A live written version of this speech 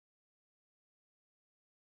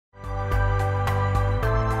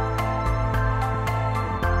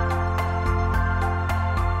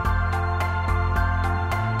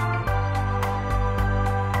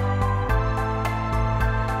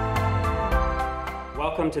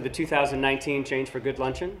Welcome to the 2019 Change for Good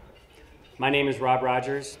Luncheon. My name is Rob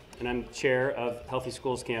Rogers, and I'm chair of Healthy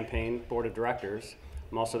Schools Campaign Board of Directors.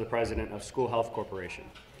 I'm also the president of School Health Corporation.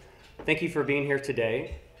 Thank you for being here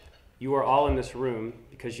today. You are all in this room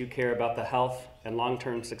because you care about the health and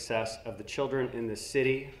long-term success of the children in this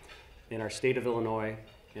city, in our state of Illinois,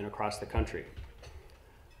 and across the country.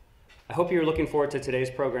 I hope you're looking forward to today's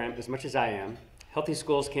program as much as I am. Healthy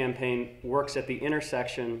Schools Campaign works at the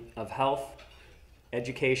intersection of health,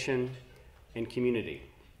 education, and community.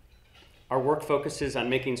 Our work focuses on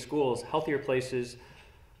making schools healthier places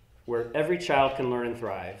where every child can learn and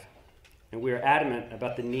thrive, and we are adamant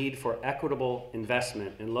about the need for equitable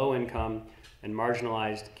investment in low-income and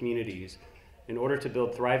marginalized communities in order to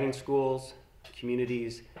build thriving schools,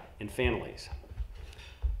 communities, and families.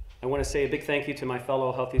 I want to say a big thank you to my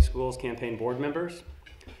fellow Healthy Schools Campaign board members,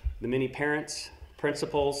 the many parents,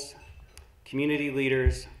 principals, community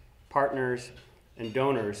leaders, partners, and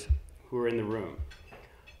donors who are in the room.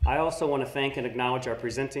 I also want to thank and acknowledge our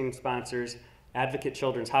presenting sponsors, Advocate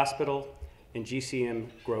Children's Hospital and GCM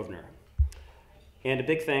Grosvenor. And a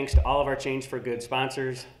big thanks to all of our Change for Good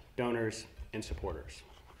sponsors, donors, and supporters.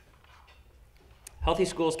 Healthy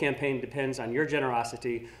Schools Campaign depends on your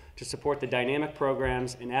generosity to support the dynamic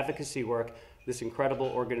programs and advocacy work this incredible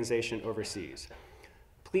organization oversees.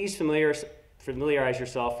 Please familiarize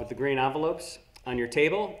yourself with the green envelopes on your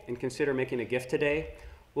table and consider making a gift today.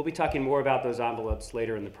 We'll be talking more about those envelopes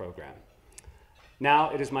later in the program. Now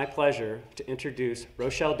it is my pleasure to introduce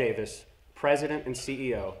Rochelle Davis, President and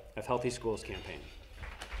CEO of Healthy Schools Campaign.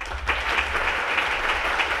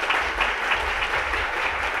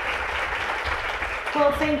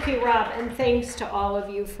 Well, thank you, Rob, and thanks to all of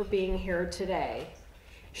you for being here today.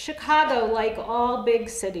 Chicago, like all big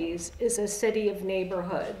cities, is a city of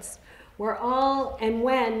neighborhoods. When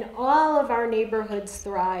all of our neighborhoods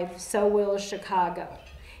thrive, so will Chicago.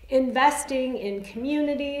 Investing in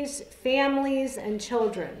communities, families, and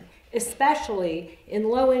children, especially in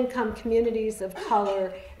low-income communities of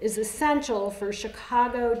color, is essential for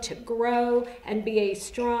Chicago to grow and be a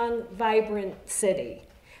strong, vibrant city.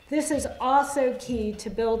 This is also key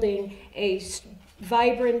to building a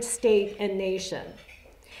vibrant state and nation.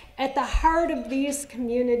 At the heart of these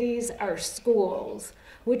communities are schools,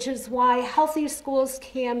 which is why Healthy Schools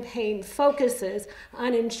Campaign focuses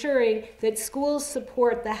on ensuring that schools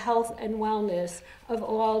support the health and wellness of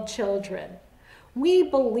all children. We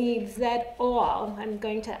believe that all, I'm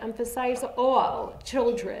going to emphasize all,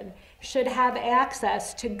 children should have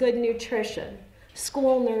access to good nutrition,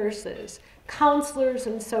 school nurses, counselors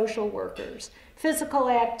and social workers,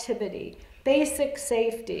 physical activity, basic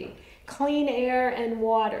safety, clean air and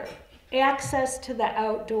water, access to the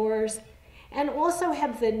outdoors, and also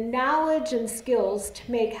have the knowledge and skills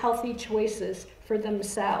to make healthy choices for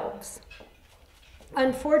themselves.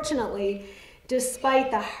 Unfortunately,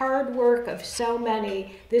 despite the hard work of so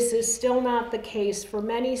many, this is still not the case for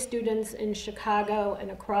many students in Chicago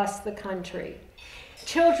and across the country.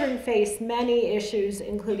 Children face many issues,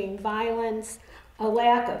 including violence, a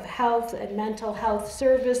lack of health and mental health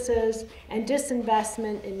services, and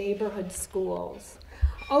disinvestment in neighborhood schools.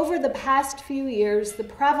 Over the past few years, the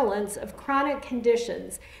prevalence of chronic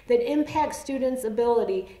conditions that impact students'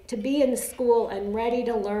 ability to be in school and ready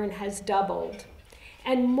to learn has doubled.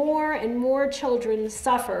 And more children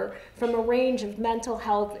suffer from a range of mental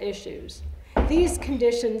health issues. These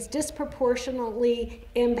conditions disproportionately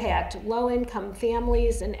impact low-income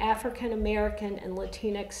families and African American and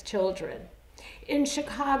Latinx children. In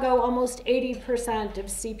Chicago, almost 80% of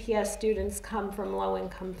CPS students come from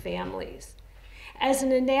low-income families. As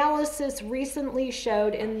an analysis recently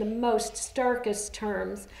showed in the most starkest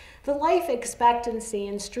terms, the life expectancy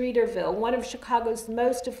in Streeterville, one of Chicago's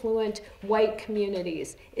most affluent white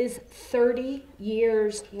communities, is 30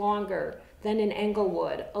 years longer than in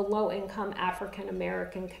Englewood, a low-income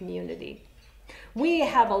African-American community. We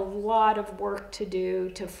have a lot of work to do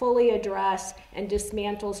to fully address and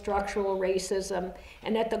dismantle structural racism,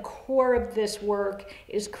 and at the core of this work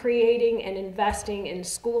is creating and investing in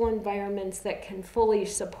school environments that can fully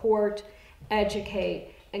support,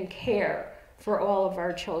 educate, and care for all of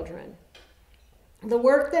our children. The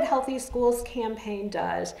work that Healthy Schools Campaign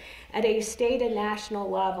does at a state and national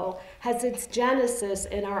level has its genesis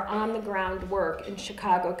in our on-the-ground work in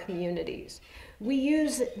Chicago communities. We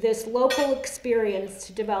use this local experience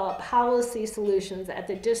to develop policy solutions at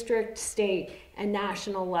the district, state, and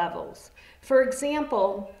national levels. For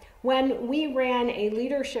example, when we ran a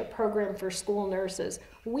leadership program for school nurses,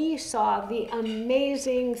 we saw the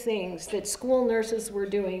amazing things that school nurses were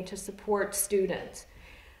doing to support students.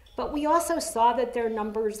 But we also saw that their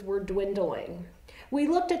numbers were dwindling. We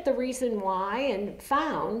looked at the reason why and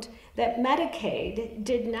found that Medicaid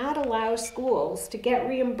did not allow schools to get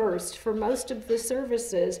reimbursed for most of the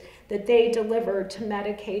services that they delivered to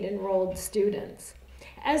Medicaid-enrolled students.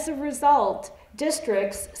 As a result,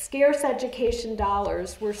 districts' scarce education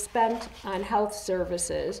dollars were spent on health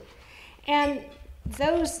services, and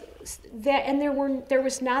there was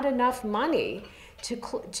not enough money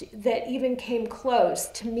that even came close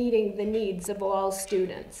to meeting the needs of all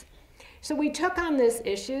students. So we took on these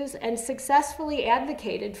issues and successfully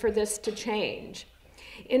advocated for this to change.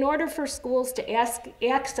 In order for schools to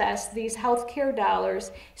access these healthcare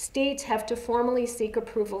dollars, states have to formally seek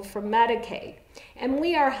approval from Medicaid. And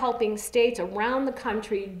we are helping states around the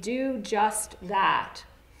country do just that.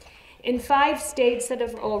 In 5 states that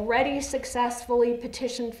have already successfully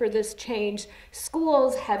petitioned for this change,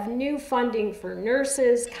 schools have new funding for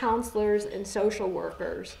nurses, counselors, and social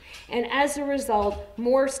workers. And as a result,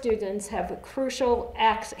 more students have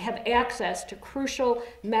access to crucial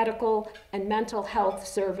medical and mental health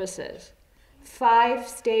services. 5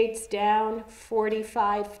 states down,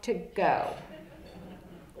 45 to go.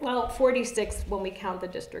 Well, 46 when we count the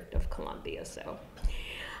District of Columbia, so.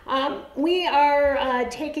 We are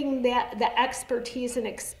taking the expertise and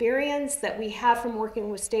experience that we have from working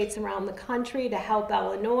with states around the country to help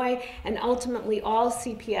Illinois and ultimately all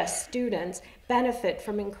CPS students benefit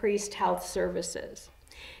from increased health services.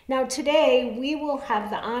 Now today, we will have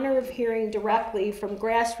the honor of hearing directly from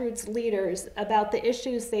grassroots leaders about the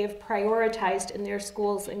issues they have prioritized in their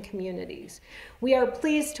schools and communities. We are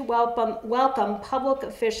pleased to welcome public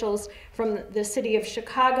officials from the city of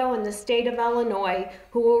Chicago and the state of Illinois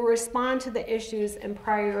who will respond to the issues and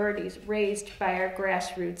priorities raised by our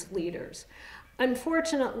grassroots leaders.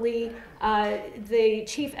 Unfortunately, the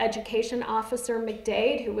Chief Education Officer,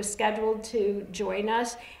 McDade, who was scheduled to join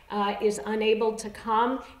us, is unable to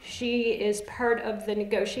come. She is part of the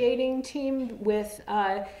negotiating team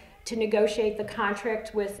to negotiate the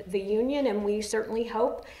contract with the union, and we certainly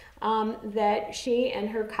hope that she and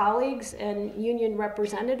her colleagues and union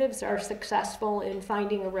representatives are successful in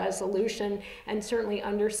finding a resolution and certainly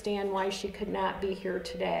understand why she could not be here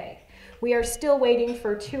today. We are still waiting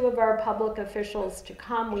for 2 of our public officials to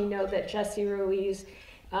come. We know that Jesse Ruiz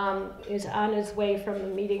is on his way from the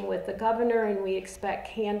meeting with the governor, and we expect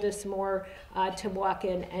Candace Moore to walk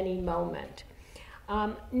in any moment.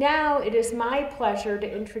 Now it is my pleasure to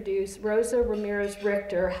introduce Rosa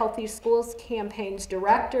Ramirez-Richter, Healthy Schools Campaign's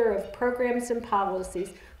Director of Programs and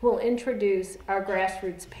Policies, who will introduce our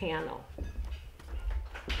grassroots panel.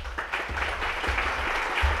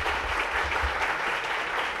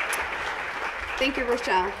 Thank you,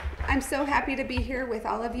 Rochelle. I'm so happy to be here with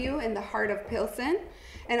all of you in the heart of Pilsen,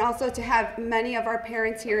 and also to have many of our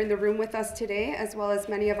parents here in the room with us today, as well as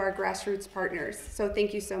many of our grassroots partners. So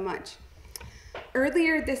thank you so much.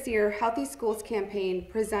 Earlier this year, Healthy Schools Campaign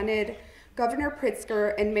presented Governor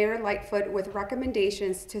Pritzker and Mayor Lightfoot with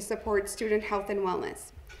recommendations to support student health and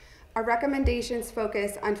wellness. Our recommendations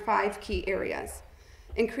focus on 5 key areas: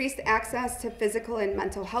 increased access to physical and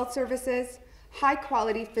mental health services,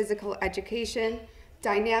 high-quality physical education,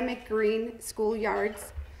 dynamic green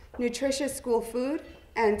schoolyards, nutritious school food,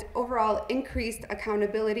 and overall increased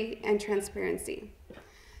accountability and transparency.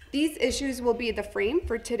 These issues will be the frame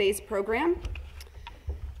for today's program.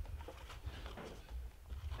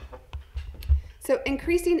 So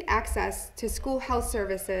increasing access to school health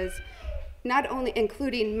services, not only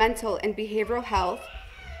including mental and behavioral health,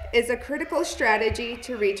 is a critical strategy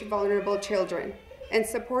to reach vulnerable children and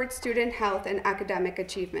support student health and academic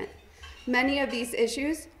achievement. Many of these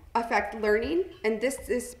issues affect learning, and this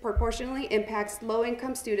disproportionately impacts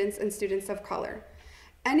low-income students and students of color.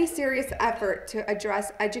 Any serious effort to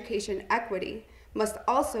address education equity must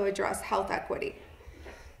also address health equity.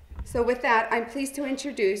 So with that, I'm pleased to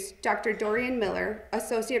introduce Dr. Dorian Miller,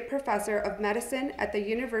 Associate Professor of Medicine at the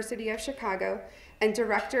University of Chicago and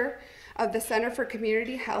Director of the Center for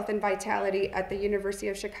Community Health and Vitality at the University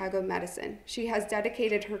of Chicago Medicine. She has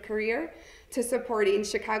dedicated her career to supporting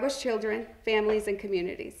Chicago's children, families, and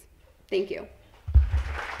communities. Thank you.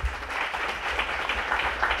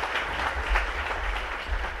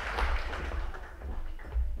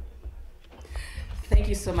 Thank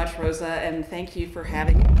you so much, Rosa, and thank you for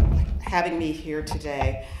having me here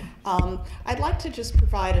today. I'd like to just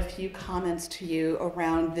provide a few comments to you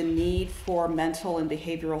around the need for mental and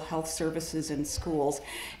behavioral health services in schools.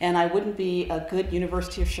 And I wouldn't be a good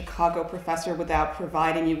University of Chicago professor without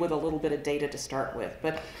providing you with a little bit of data to start with.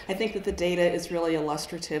 But I think that the data is really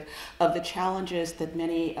illustrative of the challenges that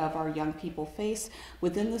many of our young people face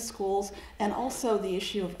within the schools, and also the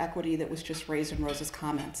issue of equity that was just raised in Rosa's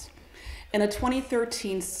comments. In a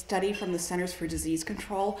 2013 study from the Centers for Disease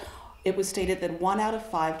Control, it was stated that 1 out of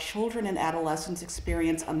 5 children and adolescents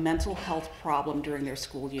experience a mental health problem during their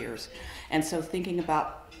school years. And so thinking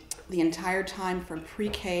about the entire time from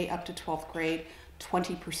pre-K up to 12th grade,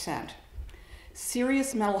 20%.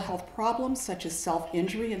 Serious mental health problems such as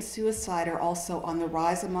self-injury and suicide are also on the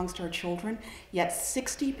rise amongst our children, yet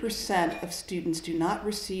 60% of students do not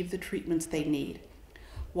receive the treatments they need.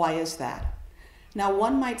 Why is that? Now,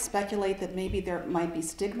 one might speculate that maybe there might be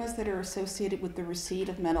stigmas that are associated with the receipt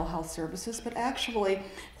of mental health services, but actually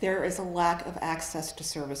there is a lack of access to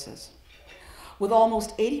services. With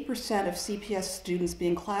almost 80% of CPS students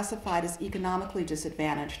being classified as economically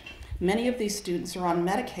disadvantaged, many of these students are on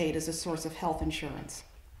Medicaid as a source of health insurance.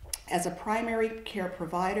 As a primary care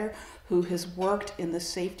provider who has worked in the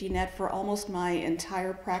safety net for almost my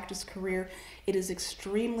entire practice career, it is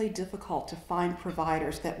extremely difficult to find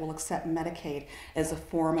providers that will accept Medicaid as a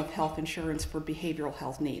form of health insurance for behavioral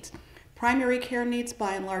health needs. Primary care needs,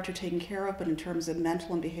 by and large, are taken care of, but in terms of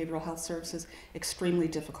mental and behavioral health services, extremely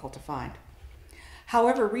difficult to find.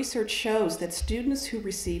 However, research shows that students who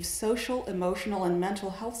receive social, emotional, and mental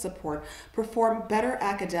health support perform better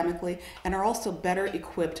academically and are also better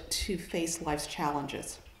equipped to face life's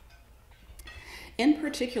challenges. In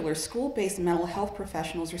particular, school-based mental health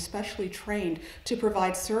professionals are specially trained to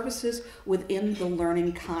provide services within the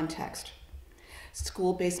learning context.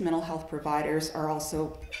 School-based mental health providers are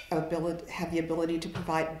also have the ability to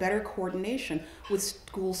provide better coordination with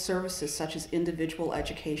school services such as individual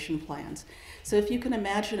education plans. So if you can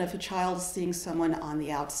imagine if a child is seeing someone on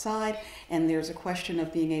the outside and there's a question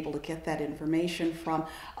of being able to get that information from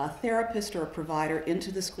a therapist or a provider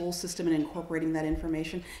into the school system and incorporating that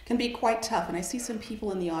information can be quite tough. And I see some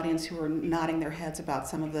people in the audience who are nodding their heads about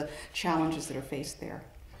some of the challenges that are faced there.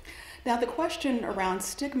 Now, the question around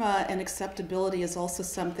stigma and acceptability is also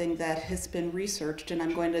something that has been researched, and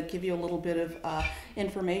I'm going to give you a little bit of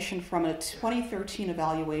information from a 2013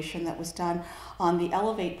 evaluation that was done on the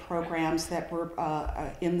Elevate programs that were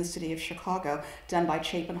in the city of Chicago, done by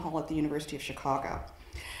Chapin Hall at the University of Chicago.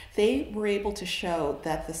 They were able to show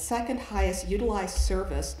that the second highest utilized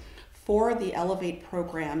service for the Elevate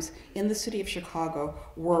programs in the city of Chicago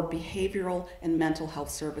were behavioral and mental health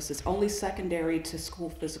services, only secondary to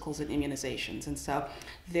school physicals and immunizations. And so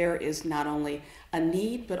there is not only a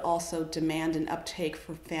need, but also demand and uptake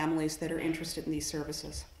for families that are interested in these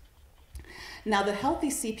services. Now, the Healthy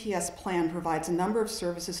CPS plan provides a number of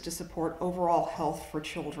services to support overall health for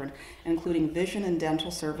children, including vision and dental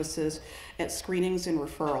services, screenings and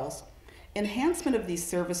referrals. Enhancement of these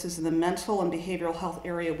services in the mental and behavioral health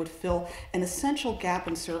area would fill an essential gap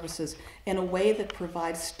in services in a way that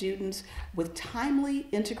provides students with timely,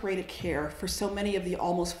 integrated care for so many of the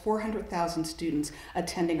almost 400,000 students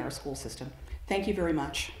attending our school system. Thank you very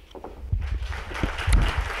much.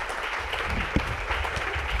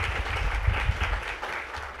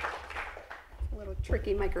 A little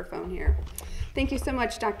tricky microphone here. Thank you so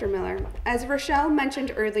much, Dr. Miller. As Rochelle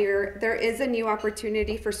mentioned earlier, there is a new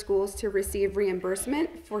opportunity for schools to receive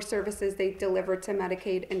reimbursement for services they deliver to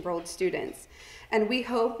Medicaid enrolled students. And we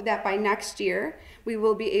hope that by next year, we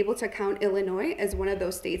will be able to count Illinois as one of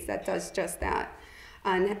those states that does just that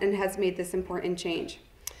and has made this important change.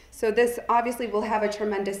 So this obviously will have a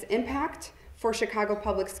tremendous impact for Chicago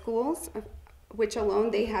Public Schools, which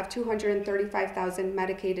alone they have 235,000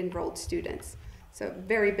 Medicaid enrolled students. So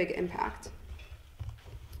very big impact.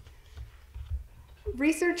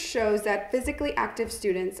 Research shows that physically active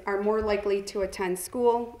students are more likely to attend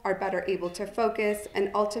school, are better able to focus,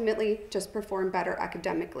 and ultimately just perform better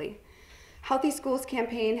academically. Healthy Schools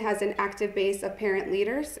campaign has an active base of parent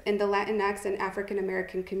leaders in the Latinx and African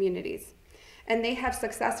American communities, and they have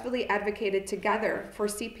successfully advocated together for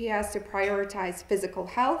CPS to prioritize physical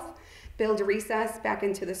health, build recess back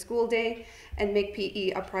into the school day, and make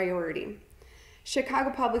PE a priority.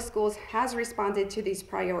 Chicago Public Schools has responded to these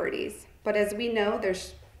priorities, but as we know,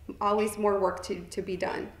 there's always more work to be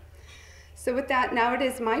done. So with that, now it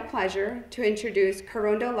is my pleasure to introduce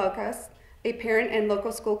Caronda Locas, a parent and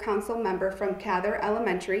local school council member from Cather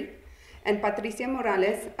Elementary, and Patricia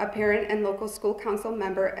Morales, a parent and local school council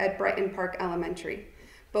member at Brighton Park Elementary.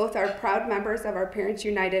 Both are proud members of our Parents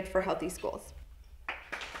United for Healthy Schools.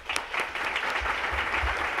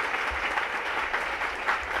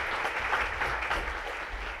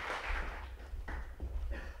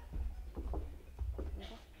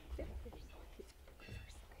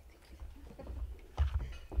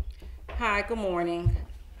 Hi, good morning.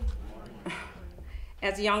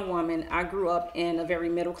 As a young woman, I grew up in a very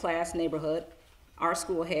middle-class neighborhood. Our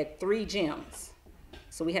school had 3 gyms,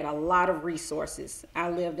 so we had a lot of resources. I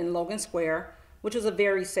lived in Logan Square, which was a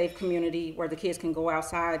very safe community where the kids can go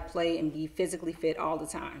outside, play, and be physically fit all the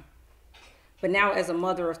time. But now, as a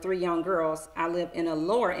mother of 3 young girls, I live in a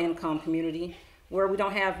lower income community where we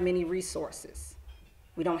don't have many resources.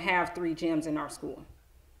 We don't have 3 gyms in our school,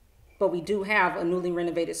 but we do have a newly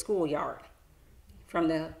renovated schoolyard from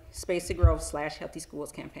the Space to Growth / Healthy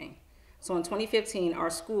Schools campaign. So in 2015, our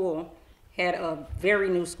school had a very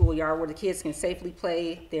new schoolyard where the kids can safely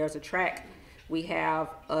play. There's a track. We have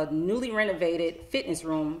a newly renovated fitness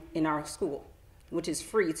room in our school, which is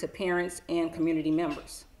free to parents and community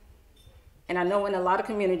members. And I know in a lot of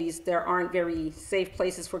communities, there aren't very safe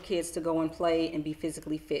places for kids to go and play and be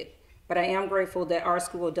physically fit. But I am grateful that our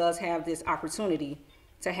school does have this opportunity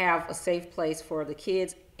to have a safe place for the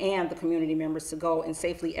kids and the community members to go and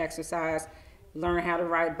safely exercise, learn how to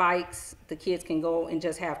ride bikes. The kids can go and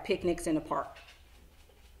just have picnics in the park.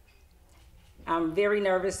 I'm very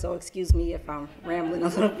nervous, so excuse me if I'm rambling a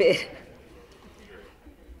little bit.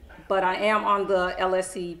 But I am on the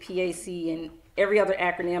LSC, PAC, and every other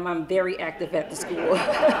acronym. I'm very active at the school.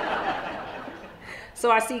 So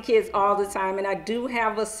I see kids all the time, and I do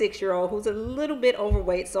have a 6-year-old who's a little bit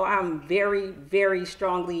overweight, so I'm very, very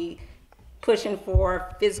strongly pushing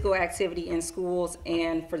for physical activity in schools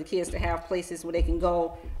and for the kids to have places where they can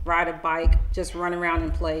go, ride a bike, just run around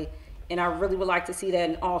and play. And I really would like to see that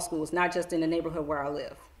in all schools, not just in the neighborhood where I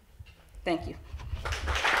live. Thank you.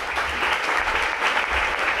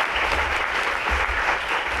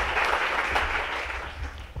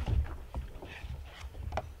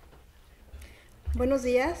 Buenos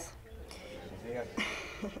días.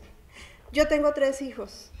 Yo tengo 3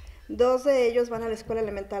 hijos. 2 de ellos van a la escuela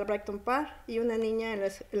elemental Brighton Park y una niña en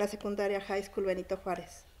la secundaria High School Benito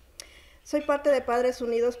Juárez. Soy parte de Padres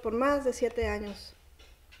Unidos por más de 7 años.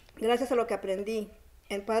 Gracias a lo que aprendí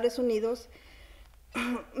en Padres Unidos,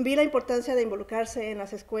 vi la importancia de involucrarse en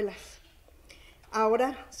las escuelas.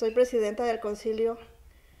 Ahora soy presidenta del concilio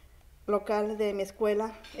local de mi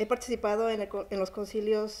escuela. He participado en los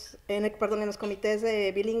concilios, en los comités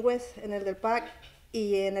de bilingües, en el del PAC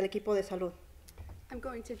y en el equipo de salud. I'm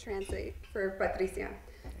going to translate for Patricia.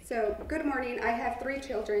 So, good morning. I have 3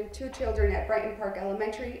 children, 2 children at Brighton Park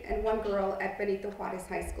Elementary and 1 girl at Benito Juárez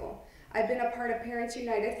High School. I've been a part of Parents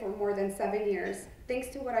United for more than 7 years. Thanks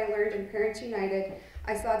to what I learned in Parents United,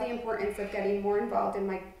 I saw the importance of getting more involved in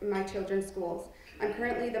my children's schools. I'm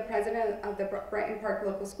currently the president of the Brighton Park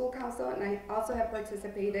Local School Council, and I also have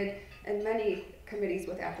participated in many committees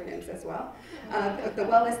with acronyms as well, the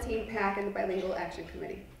Wellness Team, PAC, and the Bilingual Action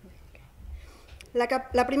Committee.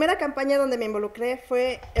 La primera campaña donde me involucré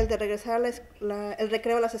fue el de regresar el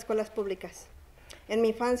recreo a las escuelas públicas. En mi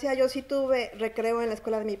infancia yo sí tuve recreo en la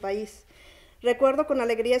escuela de mi país. Recuerdo con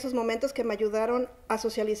alegría esos momentos que me ayudaron a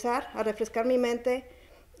socializar, a refrescar mi mente,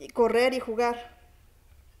 correr y jugar,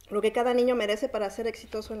 lo que cada niño merece para ser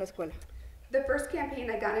exitoso en la escuela. The first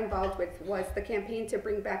campaign I got involved with was the campaign to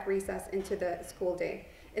bring back recess into the school day.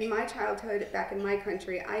 In my childhood, back in my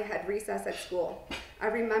country, I had recess at school. I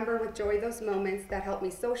remember with joy those moments that helped me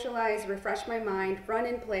socialize, refresh my mind, run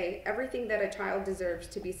and play, everything that a child deserves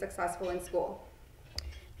to be successful in school.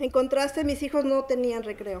 En contraste, mis hijos no tenían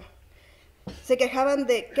recreo. Se quejaban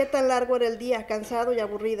de qué tan largo era el día, cansado y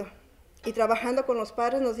aburrido. Y trabajando con los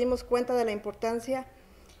padres nos dimos cuenta de la importancia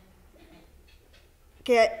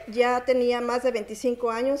que ya tenía más de 25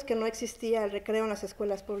 años que no existía el recreo en las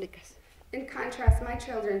escuelas públicas. In contrast, my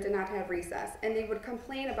children did not have recess, and they would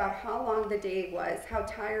complain about how long the day was, how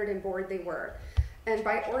tired and bored they were. And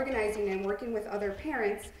by organizing and working with other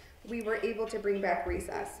parents, we were able to bring back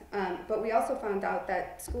recess. But we also found out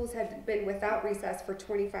that schools had been without recess for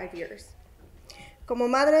 25 years. Como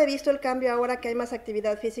madre he visto el cambio ahora que hay más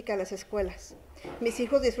actividad física en las escuelas. Mis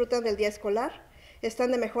hijos disfrutan del día escolar,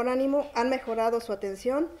 están de mejor ánimo, han mejorado su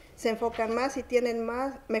atención, se enfocan más y tienen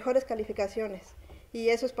mejores calificaciones. Y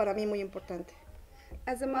eso es para mí muy importante.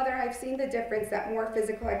 As a mother, I've seen the difference that more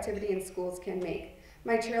physical activity in schools can make.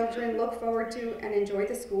 My children look forward to and enjoy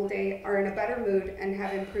the school day, are in a better mood, and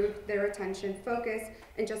have improved their attention, focus,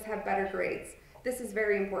 and just have better grades. This is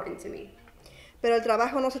very important to me. Pero el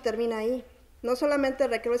trabajo no se termina ahí. No solamente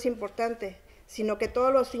el recreo es importante, sino que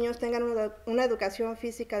todos los niños tengan una educación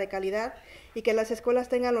física de calidad y que las escuelas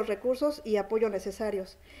tengan los recursos y apoyo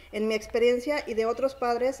necesarios. En mi experiencia y de otros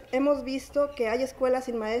padres, hemos visto que hay escuelas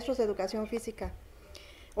sin maestros de educación física,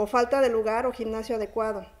 o falta de lugar o gimnasio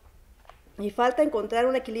adecuado, y falta encontrar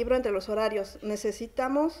un equilibrio entre los horarios.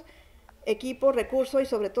 Necesitamos equipo, recursos y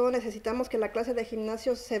sobre todo necesitamos que la clase de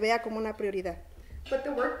gimnasio se vea como una prioridad. But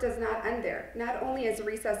the work does not end there. Not only is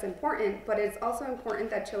recess important, but it's also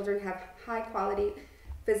important that children have high quality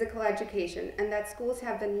physical education and that schools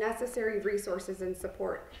have the necessary resources and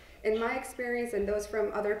support. In my experience and those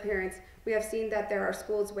from other parents, we have seen that there are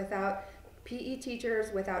schools without PE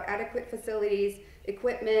teachers, without adequate facilities,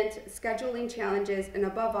 equipment, scheduling challenges, and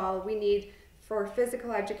above all, we need for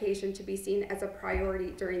physical education to be seen as a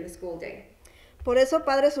priority during the school day. Por eso,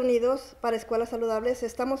 Padres Unidos para Escuelas Saludables,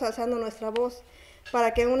 estamos alzando nuestra voz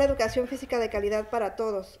para que una educación física de calidad para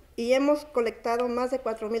todos. Y hemos colectado más de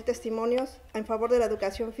 4,000 testimonios en favor de la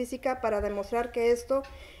educación física para demostrar que esto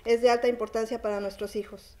es de alta importancia para nuestros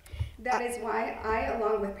hijos. That is why I,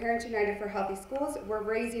 along with Parents United for Healthy Schools, we're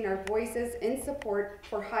raising our voices in support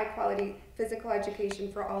for high-quality physical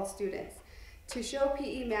education for all students. To show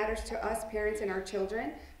PE matters to us parents and our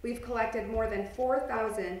children, we've collected more than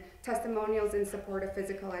 4,000 testimonials in support of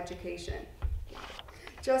physical education.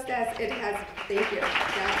 Just as it has, thank you.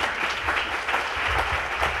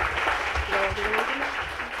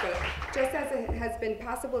 Just as it has been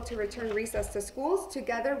possible to return recess to schools,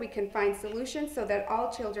 together we can find solutions so that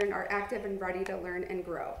all children are active and ready to learn and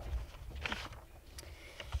grow.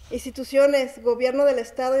 Instituciones, gobierno del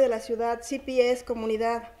estado y de la ciudad, CPS,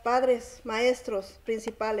 comunidad, padres, maestros,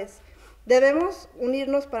 principales. Debemos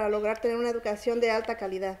unirnos para lograr tener una educación de alta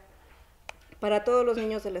calidad para todos los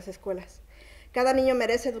niños de las escuelas. Cada niño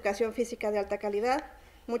merece educación física de alta calidad.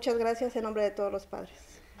 Muchas gracias en nombre de todos los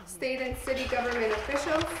padres. State and city government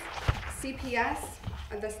officials, CPS,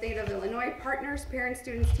 the state of Illinois, partners, parents,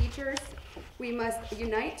 students, teachers, we must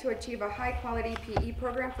unite to achieve a high-quality PE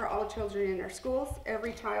program for all children in our schools.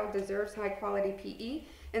 Every child deserves high-quality PE,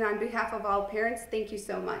 and on behalf of all parents, thank you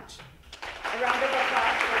so much. A round of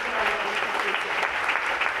applause for Toronto.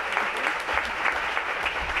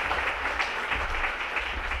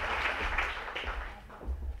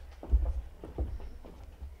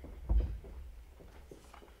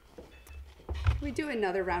 We do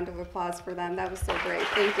another round of applause for them. That was so great.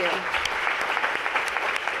 Thank you.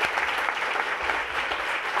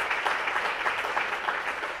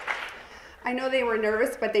 I know they were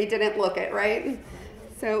nervous, but they didn't look it, right?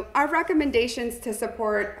 So our recommendations to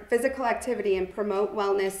support physical activity and promote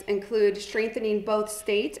wellness include strengthening both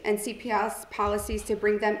state and CPS policies to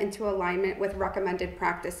bring them into alignment with recommended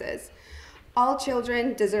practices. All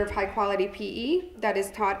children deserve high-quality PE that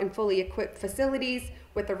is taught in fully equipped facilities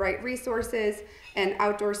with the right resources and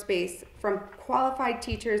outdoor space from qualified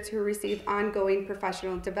teachers who receive ongoing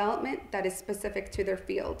professional development that is specific to their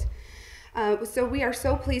field. So we are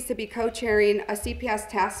so pleased to be co-chairing a CPS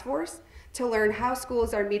task force to learn how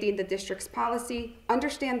schools are meeting the district's policy,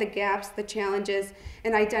 understand the gaps, the challenges,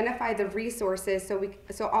 and identify the resources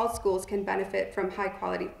so all schools can benefit from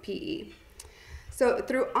high-quality PE. So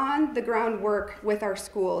through on-the-ground work with our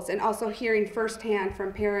schools and also hearing firsthand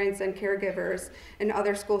from parents and caregivers and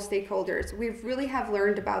other school stakeholders, we really have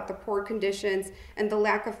learned about the poor conditions and the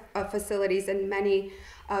lack of facilities in many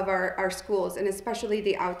of our schools, and especially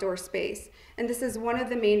the outdoor space. And this is one of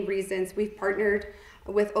the main reasons we've partnered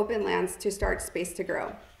with Open Lands to start Space to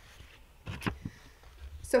Grow.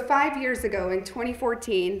 So 5 years ago, in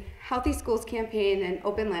 2014, Healthy Schools Campaign and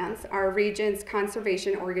Open Lands, our region's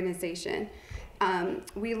conservation organization,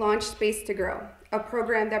 we launched Space to Grow, a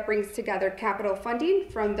program that brings together capital funding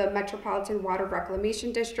from the Metropolitan Water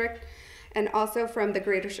Reclamation District and also from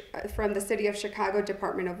the City of Chicago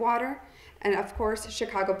Department of Water and, of course,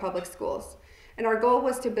 Chicago Public Schools. And our goal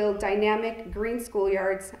was to build dynamic green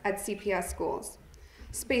schoolyards at CPS schools.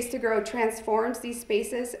 Space to Grow transforms these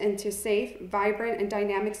spaces into safe, vibrant, and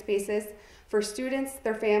dynamic spaces for students,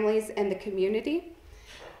 their families, and the community.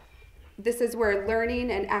 This is where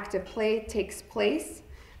learning and active play takes place,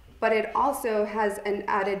 but it also has an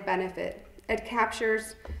added benefit.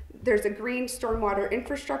 There's a green stormwater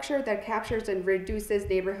infrastructure that captures and reduces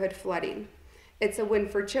neighborhood flooding. It's a win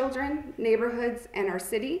for children, neighborhoods, and our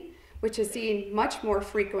city, which is seeing much more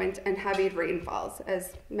frequent and heavy rainfalls,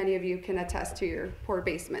 as many of you can attest to your poor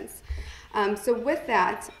basements. So with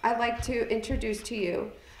that, I'd like to introduce to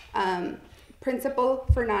you Principal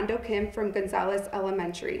Fernando Kim from Gonzalez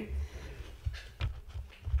Elementary.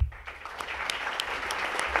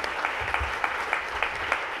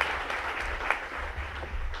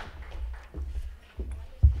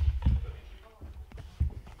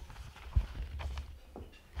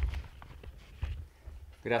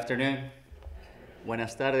 Good afternoon.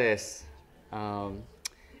 Buenas tardes.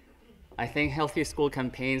 I thank Healthy School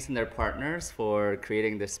Campaigns and their partners for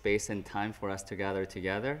creating this space and time for us to gather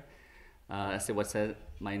together. As it was said,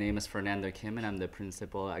 my name is Fernando Kim and I'm the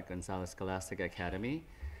principal at Gonzalez Scholastic Academy.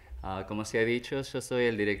 Como se ha dicho, yo soy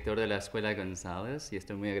el director de la Escuela González y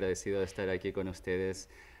estoy muy agradecido de estar aquí con ustedes.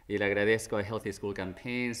 Y le agradezco a Healthy School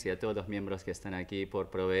Campaigns y a todos los miembros que están aquí por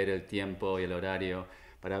proveer el tiempo y el horario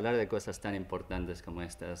para hablar de cosas tan importantes como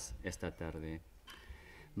esta tarde.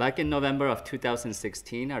 Back in November of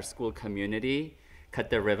 2016, our school community cut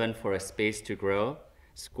the ribbon for a space to grow,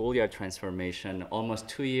 schoolyard transformation, almost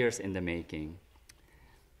 2 years in the making.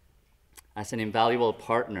 As an invaluable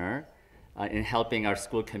partner in helping our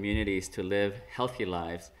school communities to live healthy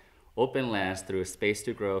lives, Open Lands through Space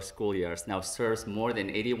to Grow schoolyards now serves more than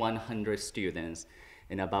 8,100 students,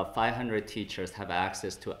 and about 500 teachers have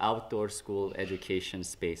access to outdoor school education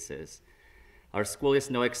spaces. Our school is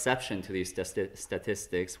no exception to these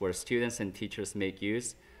statistics, where students and teachers make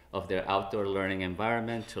use of their outdoor learning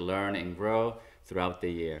environment to learn and grow throughout the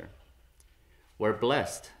year. We're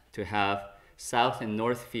blessed to have south and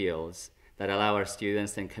north fields that allow our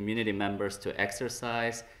students and community members to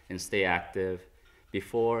exercise and stay active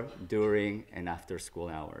before, during, and after school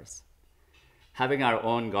hours. Having our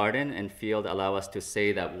own garden and field allow us to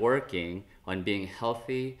say that working on being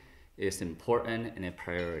healthy is important and a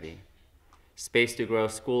priority. Space to Grow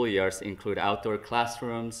schoolyards include outdoor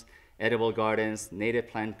classrooms, edible gardens, native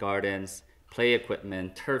plant gardens, play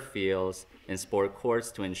equipment, turf fields, and sport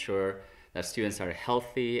courts to ensure that students are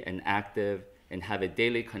healthy and active and have a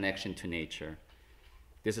daily connection to nature.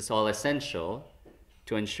 This is all essential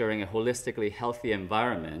to ensuring a holistically healthy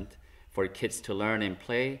environment for kids to learn and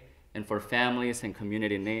play, and for families and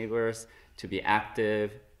community neighbors to be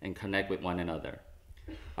active and connect with one another.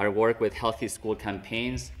 Our work with Healthy School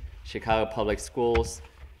Campaigns, Chicago Public Schools,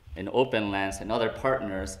 and Open Lands, and other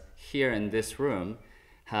partners here in this room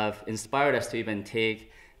have inspired us to even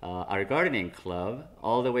take our gardening club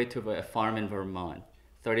all the way to a farm in Vermont.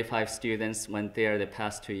 35 students went there the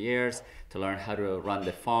past 2 years to learn how to run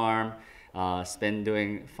the farm, spend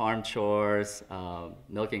doing farm chores,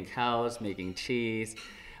 milking cows, making cheese,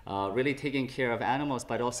 really taking care of animals,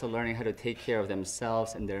 but also learning how to take care of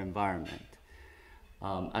themselves and their environment.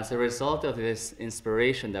 As a result of this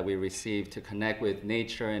inspiration that we received to connect with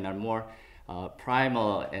nature and our more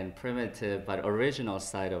primal and primitive but original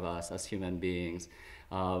side of us as human beings,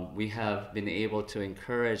 we have been able to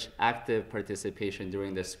encourage active participation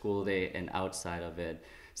during the school day and outside of it,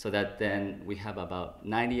 so that then we have about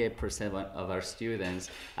 98% of our students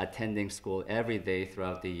attending school every day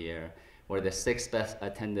throughout the year. We're the 6th best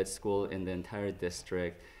attended school in the entire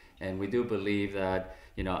district, and we do believe that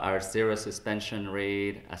our zero suspension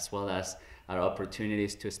rate, as well as our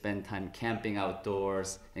opportunities to spend time camping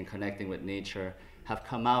outdoors and connecting with nature, have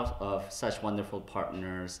come out of such wonderful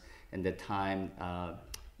partners and the time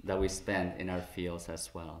that we spend in our fields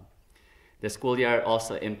as well. The schoolyard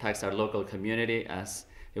also impacts our local community, as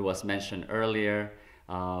it was mentioned earlier.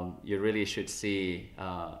 You really should see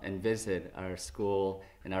and visit our school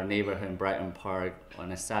in our neighborhood in Brighton Park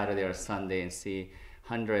on a Saturday or Sunday and see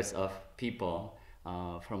hundreds of people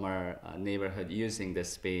from our neighborhood using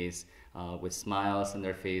this space with smiles on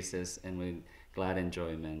their faces and with glad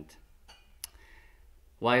enjoyment.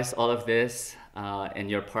 Why is all of this and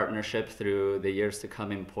your partnership through the years to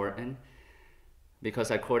come important?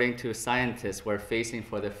 Because according to scientists, we're facing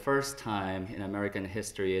for the first time in American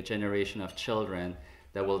history a generation of children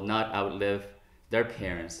that will not outlive their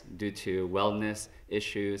parents due to wellness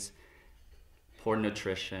issues, poor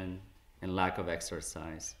nutrition, and lack of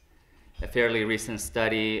exercise. A fairly recent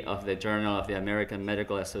study of the Journal of the American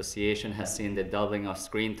Medical Association has seen the doubling of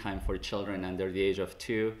screen time for children under the age of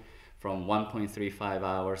 2 from 1.35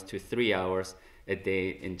 hours to 3 hours a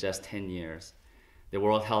day in just 10 years. The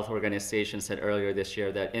World Health Organization said earlier this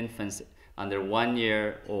year that infants under 1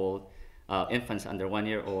 year old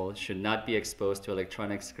should not be exposed to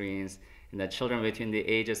electronic screens, and that children between the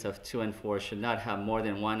ages of 2 and 4 should not have more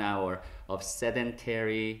than 1 hour of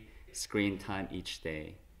sedentary screen time each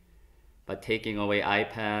day. But taking away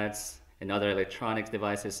iPads and other electronic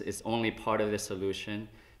devices is only part of the solution.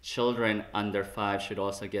 Children under 5 should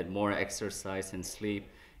also get more exercise and sleep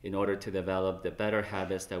in order to develop the better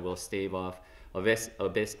habits that will stave off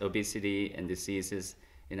obesity and diseases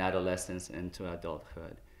in adolescence and to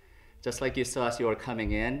adulthood. Just like you saw as you were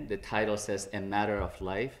coming in, the title says A Matter of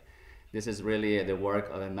Life. This is really the work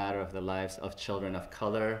of a matter of the lives of children of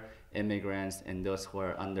color, immigrants, and those who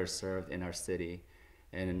are underserved in our city.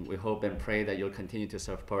 And we hope and pray that you'll continue to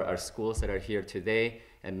support our schools that are here today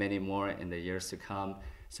and many more in the years to come.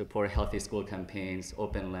 Support Healthy School Campaigns,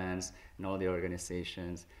 Open Lands, and all the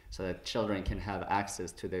organizations so that children can have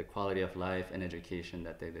access to the quality of life and education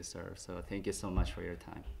that they deserve. So thank you so much for your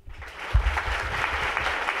time.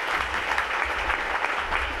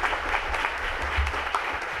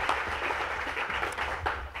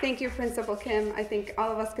 Thank you, Principal Kim. I think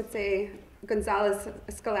all of us could say Gonzales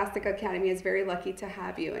Scholastic Academy is very lucky to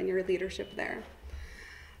have you and your leadership there.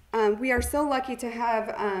 We are so lucky to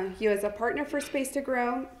have you as a partner for Space to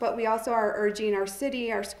Grow, but we also are urging our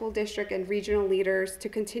city, our school district, and regional leaders to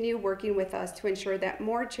continue working with us to ensure that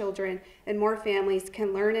more children and more families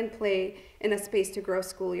can learn and play in a Space to Grow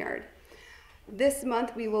schoolyard. This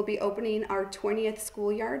month, we will be opening our 20th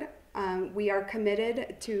schoolyard. We are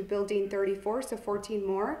committed to building 34, so 14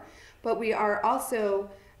 more, but we are also,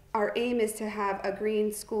 our aim is to have a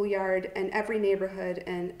green schoolyard in every neighborhood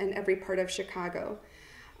and every part of Chicago.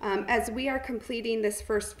 As we are completing this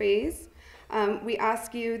first phase, we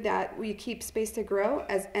ask you that we keep Space to Grow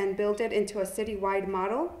and build it into a citywide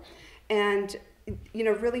model, and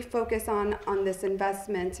really focus on this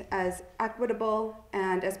investment as equitable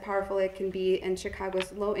and as powerful it can be in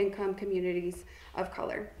Chicago's low-income communities of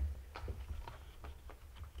color.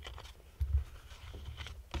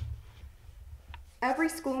 Every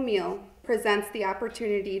school meal presents the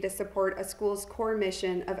opportunity to support a school's core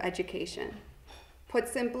mission of education. Put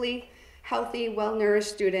simply, healthy, well-nourished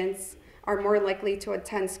students are more likely to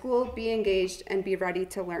attend school, be engaged, and be ready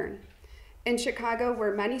to learn. In Chicago,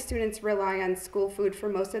 where many students rely on school food for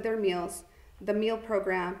most of their meals, the meal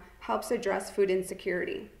program helps address food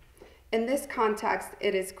insecurity. In this context,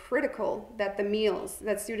 it is critical that the meals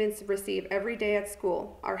that students receive every day at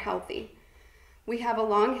school are healthy. We have a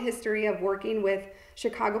long history of working with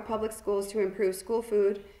Chicago Public Schools to improve school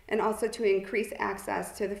food and also to increase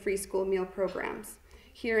access to the free school meal programs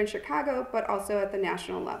here in Chicago, but also at the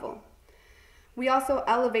national level. We also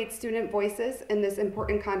elevate student voices in this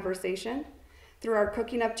important conversation through our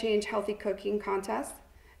Cooking Up Change Healthy Cooking contest,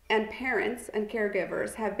 and parents and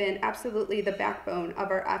caregivers have been absolutely the backbone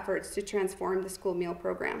of our efforts to transform the school meal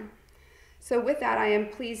program. So with that, I am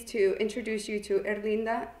pleased to introduce you to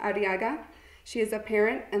Erlinda Arriaga. She is a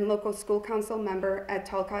parent and local school council member at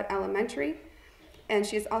Talcott Elementary, and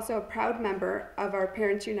she is also a proud member of our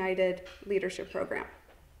Parents United Leadership Program.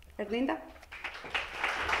 Erlinda?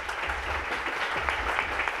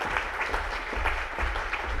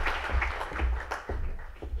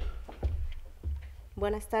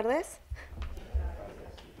 Buenas tardes.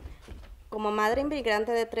 Como madre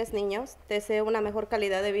inmigrante de 3 niños, deseo una mejor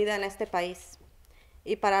calidad de vida en este país.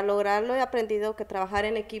 Y para lograrlo he aprendido que trabajar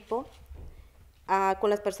en equipo con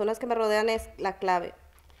las personas que me rodean es la clave.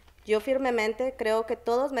 Yo firmemente creo que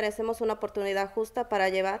todos merecemos una oportunidad justa para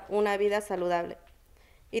llevar una vida saludable.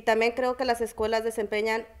 Y también creo que las escuelas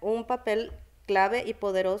desempeñan un papel clave y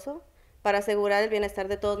poderoso para asegurar el bienestar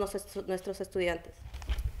de todos nuestros estudiantes.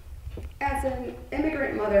 As an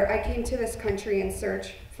immigrant mother, I came to this country in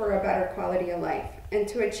search for a better quality of life. And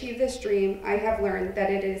to achieve this dream, I have learned that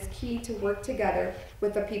it is key to work together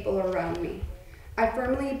with the people around me. I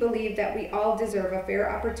firmly believe that we all deserve a fair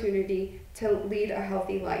opportunity to lead a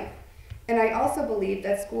healthy life. And I also believe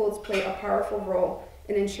that schools play a powerful role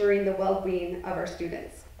in ensuring the well-being of our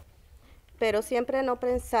students. Pero siempre no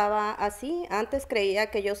pensaba así. Antes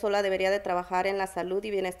creía que yo sola debería de trabajar en la salud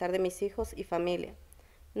y bienestar de mis hijos y familia.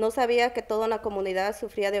 No sabía que toda una comunidad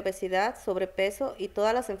sufría de obesidad, sobrepeso y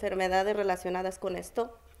todas las enfermedades relacionadas con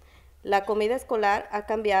esto. La comida escolar ha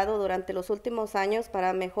cambiado durante los últimos años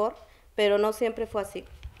para mejor, pero no siempre fue así.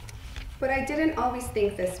 But I didn't always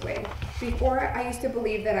think this way. Before, I used to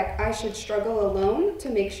believe that I should struggle alone to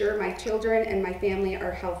make sure my children and my family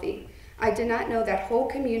are healthy. I did not know that whole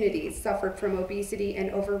communities suffered from obesity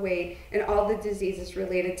and overweight and all the diseases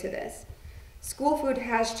related to this. School food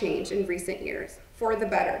has changed in recent years, for the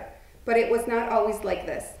better, but it was not always like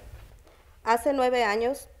this. Hace 9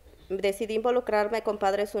 años decidí involucrarme con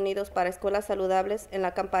Padres Unidos para Escuelas Saludables en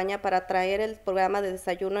la campaña para traer el programa de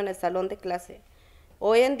desayuno en el salón de clase.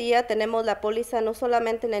 Hoy en día tenemos la póliza no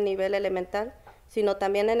solamente en el nivel elemental, sino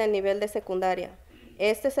también en el nivel de secundaria.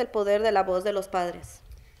 Este es el poder de la voz de los padres.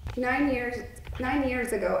 9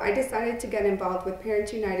 years ago, I decided to get involved with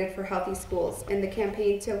Parents United for Healthy Schools in the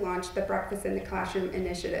campaign to launch the Breakfast in the Classroom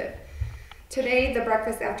initiative. Today, the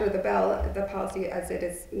breakfast after the bell, the policy as it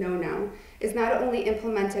is known now, is not only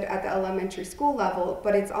implemented at the elementary school level,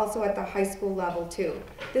 but it's also at the high school level too.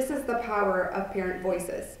 This is the power of parent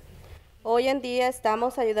voices. Hoy en día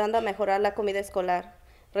estamos ayudando a mejorar la comida escolar.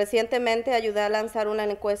 Recientemente ayudé a lanzar una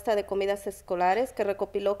encuesta de comidas escolares que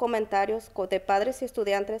recopiló comentarios de padres y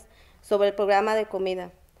estudiantes sobre el programa de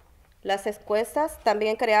comida. Las encuestas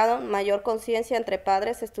también crearon mayor conciencia entre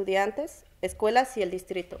padres, estudiantes, escuelas y el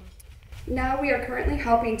distrito. Now we are currently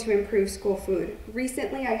helping to improve school food.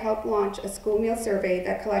 Recently, I helped launch a school meal survey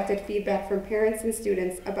that collected feedback from parents and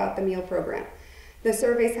students about the meal program. The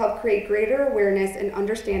surveys help create greater awareness and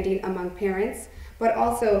understanding among parents, but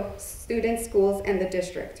also students, schools, and the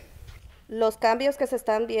district. Los cambios que se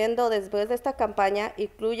están viendo después de esta campaña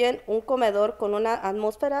incluyen un comedor con una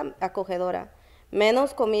atmósfera acogedora,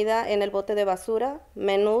 menos comida en el bote de basura,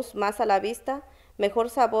 menús más a la vista, mejor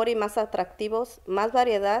sabor y más atractivos, más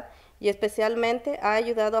variedad y especialmente ha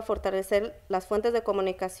ayudado a fortalecer las fuentes de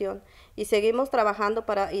comunicación y seguimos trabajando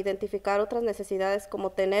para identificar otras necesidades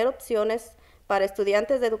como tener opciones para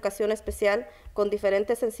estudiantes de educación especial con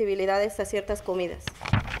diferentes sensibilidades a ciertas comidas.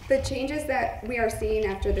 The changes that we are seeing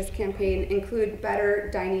after this campaign include better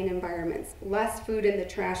dining environments, less food in the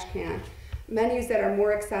trash can, menus that are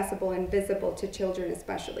more accessible and visible to children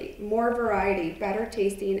especially, more variety, better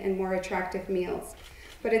tasting, and more attractive meals.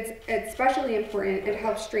 But it's especially important, it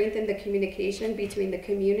helps strengthen the communication between the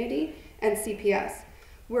community and CPS.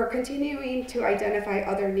 We're continuing to identify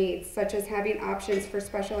other needs, such as having options for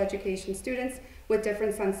special education students with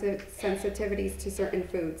different sensitivities to certain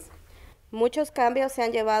foods. Muchos cambios se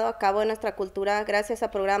han llevado a cabo en nuestra cultura gracias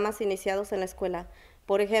a programas iniciados en la escuela.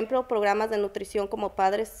 Por ejemplo, programas de nutrición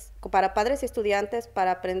para padres y estudiantes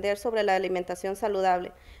para aprender sobre la alimentación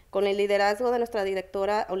saludable. Con el liderazgo de nuestra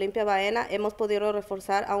directora Olimpia Baena, hemos podido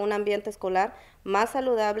reforzar a un ambiente escolar más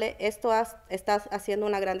saludable. Esto está haciendo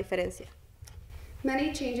una gran diferencia.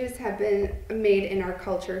 Many changes have been made in our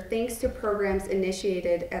culture thanks to programs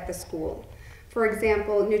initiated at the school. For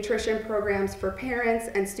example, nutrition programs for parents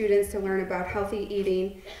and students to learn about healthy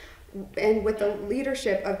eating. And with the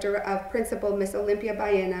leadership of Principal Ms. Olimpia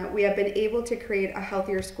Baena, we have been able to create a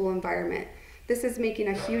healthier school environment. This is making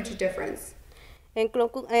a huge difference. En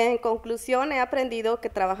conclusión, he aprendido que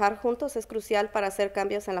trabajar juntos es crucial para hacer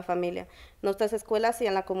cambios en la familia, nuestras escuelas y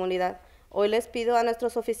en la comunidad. Hoy les pido a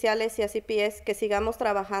nuestros oficiales y a CPS que sigamos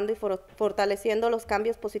trabajando y fortaleciendo los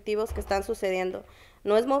cambios positivos que están sucediendo.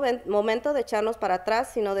 No es momento de echarnos para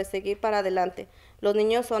atrás, sino de seguir para adelante. Los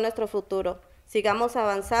niños son nuestro futuro. Sigamos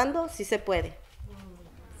avanzando, sí se puede.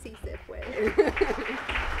 Sí se puede.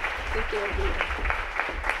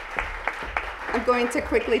 I'm going to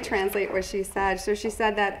quickly translate what she said. So she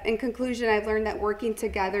said that, in conclusion, I've learned that working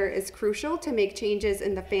together is crucial to make changes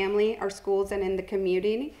in the family, our schools, and in the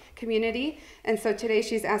community. And so today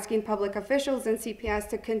she's asking public officials and CPS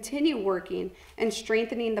to continue working and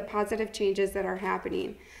strengthening the positive changes that are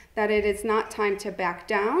happening. That it is not time to back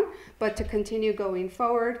down, but to continue going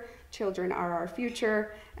forward. Children are our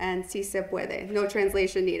future, and si se puede. No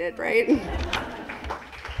translation needed, right?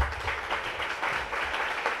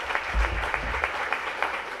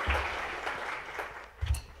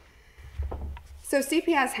 So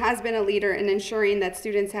CPS has been a leader in ensuring that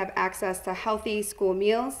students have access to healthy school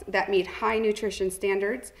meals that meet high nutrition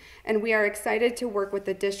standards, and we are excited to work with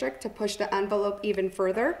the district to push the envelope even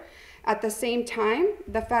further. At the same time,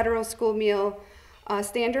 the federal school meal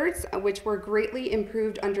standards, which were greatly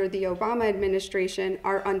improved under the Obama administration,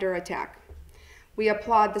 are under attack. We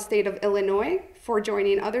applaud the state of Illinois for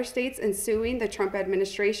joining other states in suing the Trump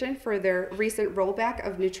administration for their recent rollback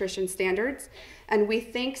of nutrition standards, and we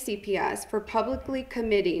thank CPS for publicly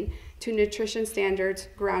committing to nutrition standards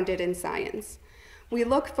grounded in science. We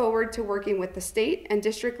look forward to working with the state and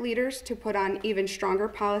district leaders to put on even stronger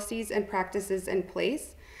policies and practices in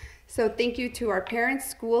place. So thank you to our parents,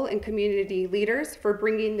 school, and community leaders for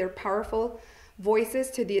bringing their powerful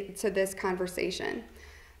voices to this conversation.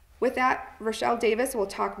 With that, Rochelle Davis will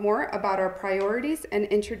talk more about our priorities and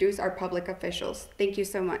introduce our public officials. Thank you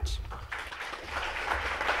so much.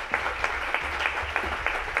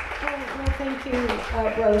 Well, thank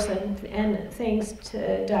you, Rosa, and thanks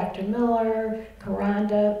to Dr. Miller,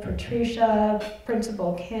 Karanda, Patricia,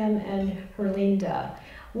 Principal Kim, and Herlinda.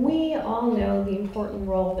 We all know the important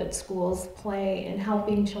role that schools play in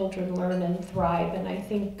helping children learn and thrive, and I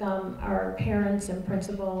think our parents and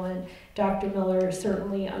principal and Dr. Miller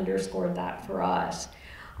certainly underscored that for us.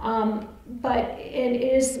 But it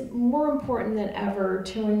is more important than ever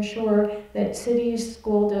to ensure that cities,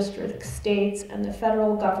 school districts, states, and the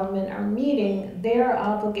federal government are meeting their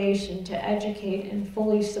obligation to educate and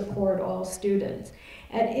fully support all students.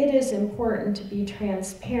 And it is important to be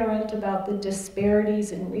transparent about the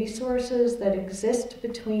disparities in resources that exist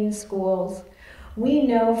between schools. We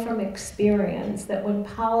know from experience that when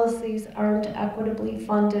policies aren't equitably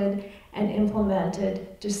funded and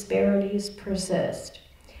implemented, disparities persist.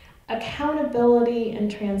 Accountability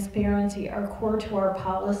and transparency are core to our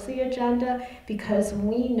policy agenda because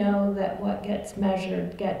we know that what gets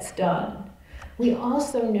measured gets done. We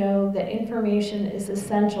also know that information is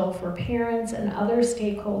essential for parents and other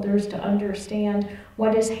stakeholders to understand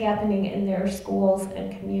what is happening in their schools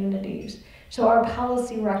and communities. So our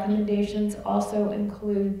policy recommendations also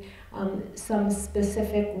include some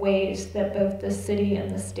specific ways that both the city and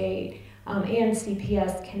the state and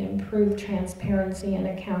CPS can improve transparency and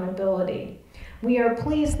accountability. We are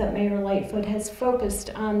pleased that Mayor Lightfoot has focused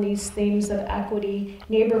on these themes of equity,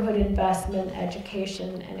 neighborhood investment,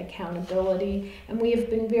 education, and accountability, and we have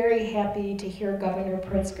been very happy to hear Governor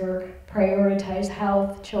Pritzker prioritize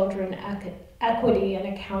health, children, equity,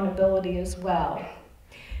 and accountability as well.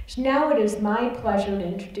 So now it is my pleasure to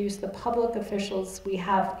introduce the public officials we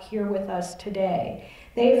have here with us today.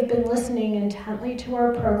 They have been listening intently to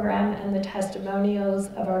our program and the testimonials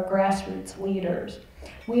of our grassroots leaders.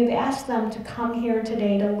 We have asked them to come here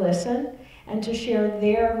today to listen and to share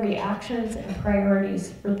their reactions and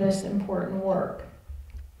priorities for this important work.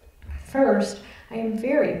 First, I am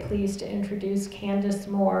very pleased to introduce Candace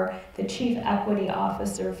Moore, the Chief Equity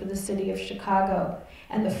Officer for the City of Chicago,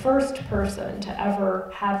 and the first person to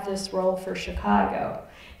ever have this role for Chicago.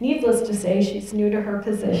 Needless to say, she's new to her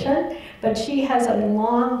position, but she has a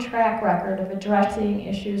long track record of addressing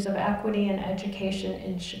issues of equity and education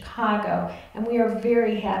in Chicago, and we are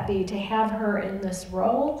very happy to have her in this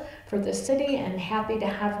role for the city and happy to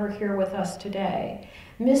have her here with us today.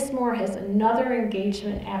 Ms. Moore has another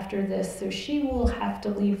engagement after this, so she will have to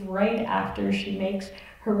leave right after she makes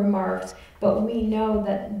her remarks, but we know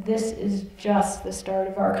that this is just the start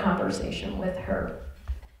of our conversation with her.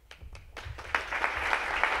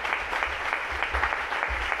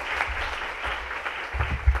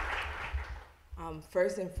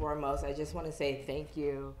 First and foremost, I just want to say thank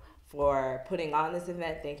you for putting on this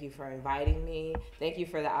event. Thank you for inviting me. Thank you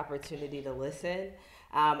for the opportunity to listen.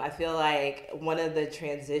 I feel like one of the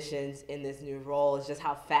transitions in this new role is just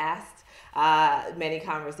how fast many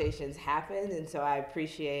conversations happen, and so I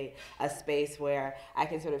appreciate a space where I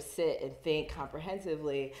can sort of sit and think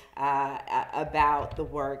comprehensively about the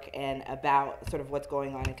work and about sort of what's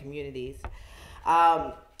going on in communities.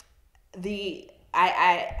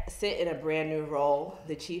 I sit in a brand new role,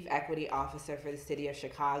 the Chief Equity Officer for the City of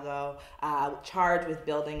Chicago, charged with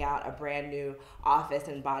building out a brand new office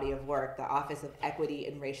and body of work, the Office of Equity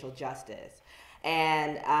and Racial Justice.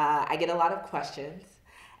 And I get a lot of questions,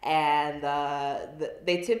 and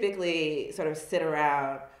they typically sort of sit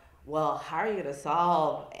around, well, how are you going to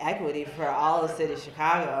solve equity for all of the city of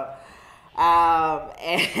Chicago?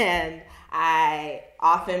 And I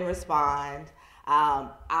often respond,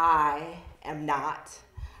 I am not,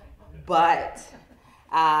 but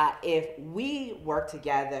if we work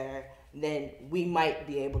together, then we might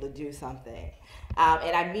be able to do something.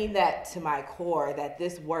 And I mean that to my core, that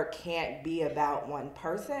this work can't be about one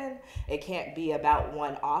person, it can't be about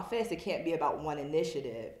one office, it can't be about one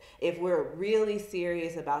initiative. If we're really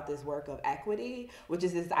serious about this work of equity, which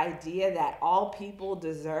is this idea that all people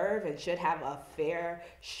deserve and should have a fair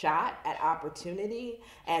shot at opportunity,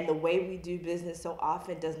 and the way we do business so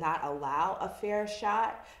often does not allow a fair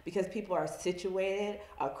shot because people are situated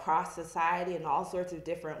across society in all sorts of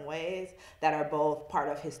different ways that are both part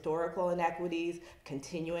of historical inequities,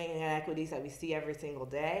 continuing inequities that we see every single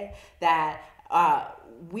day, that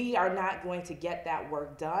we are not going to get that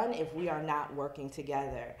work done if we are not working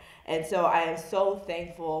together. And so I am so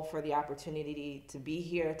thankful for the opportunity to be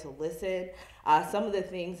here to listen. Some of the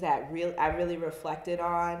things that I really reflected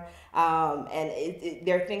on, and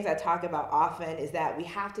there are things I talk about often, is that we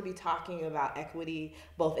have to be talking about equity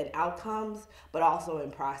both in outcomes but also in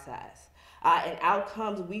process. In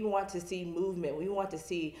outcomes, we want to see movement. We want to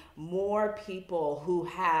see more people who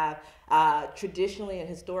have traditionally and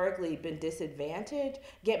historically been disadvantaged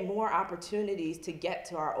get more opportunities to get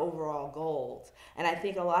to our overall goals. And I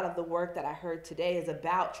think a lot of the work that I heard today is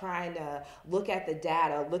about trying to look at the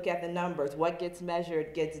data, look at the numbers, what gets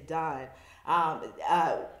measured gets done.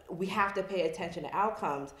 We have to pay attention to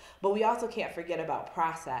outcomes, but we also can't forget about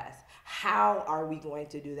process. How are we going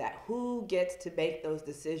to do that? Who gets to make those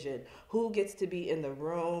decisions? Who gets to be in the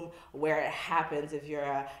room where it happens if you're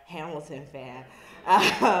a Hamilton fan?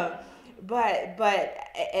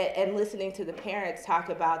 And listening to the parents talk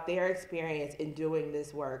about their experience in doing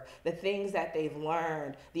this work, the things that they've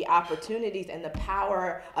learned, the opportunities and the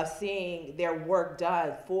power of seeing their work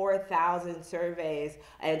done, 4,000 surveys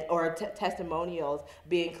or testimonials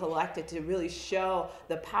being collected to really show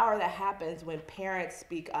the power that happens when parents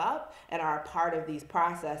speak up and are a part of these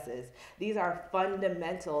processes. These are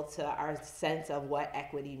fundamental to our sense of what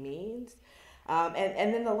equity means.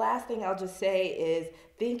 And then the last thing I'll just say is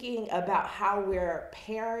thinking about how we're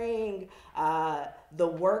pairing the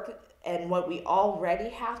work and what we already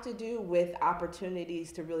have to do with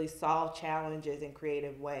opportunities to really solve challenges in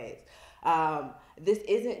creative ways. This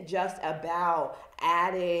isn't just about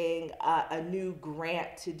adding a new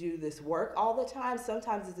grant to do this work all the time.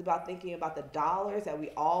 Sometimes it's about thinking about the dollars that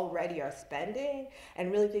we already are spending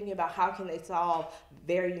and really thinking about how can they solve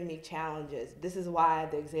very unique challenges. This is why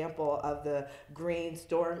the example of the green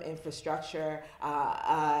storm infrastructure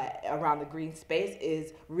around the green space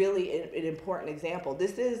is really an important example.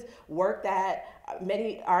 This is work that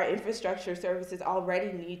many our infrastructure services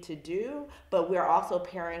already need to do, but we're also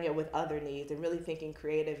pairing it with other needs and really thinking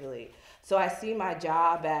creatively. So I see my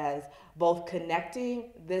job as both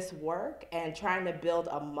connecting this work and trying to build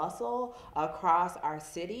a muscle across our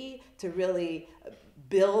city to really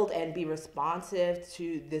build and be responsive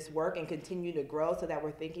to this work and continue to grow so that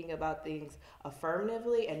we're thinking about things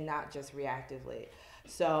affirmatively and not just reactively.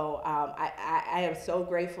 So I am so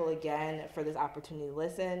grateful again for this opportunity to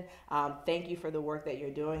listen. Thank you for the work that you're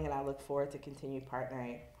doing, and I look forward to continue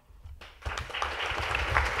partnering.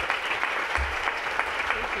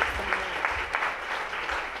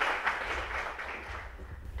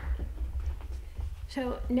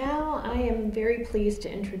 So now I am very pleased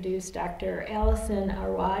to introduce Dr. Allison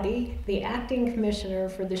Arwady, the Acting Commissioner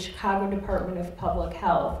for the Chicago Department of Public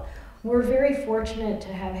Health. We're very fortunate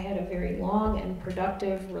to have had a very long and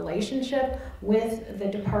productive relationship with the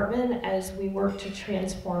department as we work to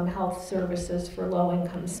transform health services for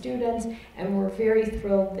low-income students, and we're very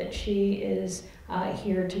thrilled that she is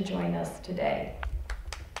here to join us today.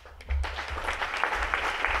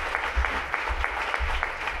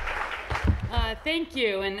 Thank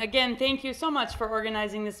you, and again, thank you so much for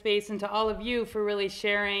organizing this space, and to all of you for really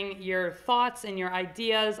sharing your thoughts and your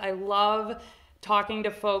ideas. I love talking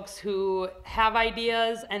to folks who have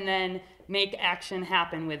ideas and then make action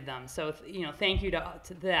happen with them. So, thank you to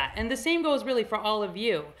that. And the same goes really for all of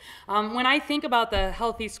you. When I think about the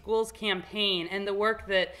Healthy Schools campaign and the work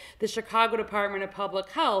that the Chicago Department of Public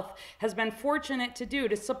Health has been fortunate to do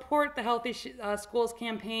to support the Healthy Schools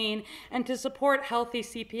campaign and to support Healthy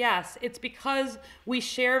CPS, it's because we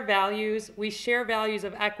share values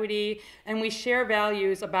of equity, and we share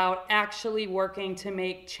values about actually working to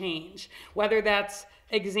make change, whether that's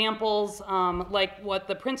examples like what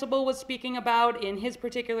the principal was speaking about in his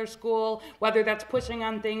particular school, whether that's pushing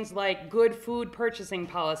on things like good food purchasing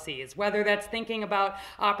policies, whether that's thinking about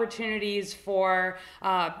opportunities for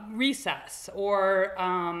recess or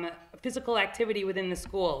physical activity within the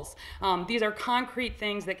schools. These are concrete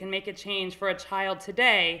things that can make a change for a child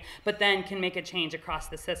today, but then can make a change across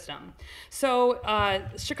the system. So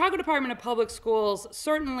Chicago Department of Public Schools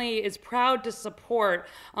certainly is proud to support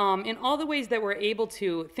in all the ways that we're able to,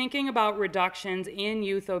 thinking about reductions in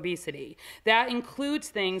youth obesity. That includes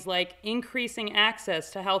things like increasing access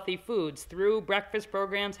to healthy foods through breakfast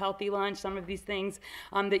programs, healthy lunch, some of these things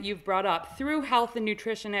that you've brought up, through health and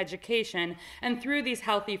nutrition education, and through these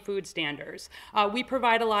healthy food standards. We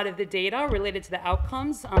provide a lot of the data related to the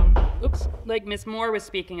outcomes, like Ms. Moore was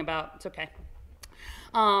speaking about. It's okay.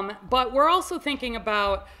 But we're also thinking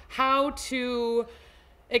about how to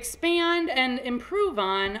expand and improve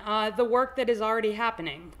on the work that is already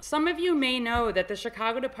happening. Some of you may know that the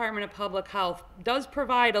Chicago Department of Public Health does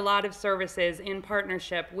provide a lot of services in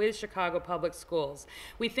partnership with Chicago Public Schools.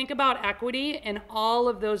 We think about equity in all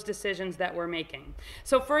of those decisions that we're making.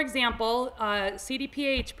 So for example,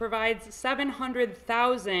 CDPH provides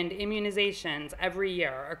 700,000 immunizations every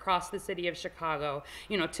year across the city of Chicago,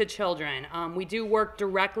 to children. We do work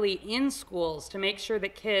directly in schools to make sure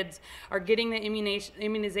that kids are getting the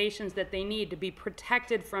immunizations that they need to be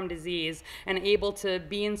protected from disease and able to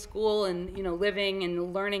be in school and living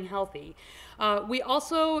and learning healthy. We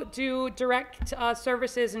also do direct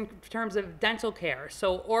services in terms of dental care,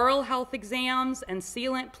 so oral health exams and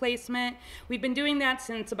sealant placement. We've been doing that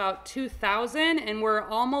since about 2000, and we're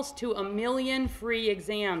almost to 1 million free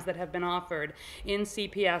exams that have been offered in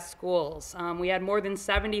CPS schools. We had more than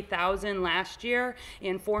 70,000 last year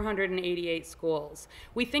in 488 schools.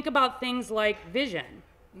 We think about things like vision,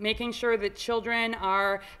 making sure that children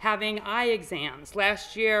are having eye exams.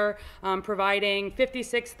 Last year, providing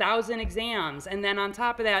 56,000 exams, and then on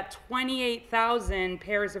top of that, 28,000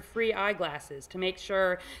 pairs of free eyeglasses to make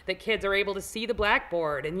sure that kids are able to see the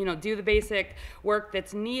blackboard and do the basic work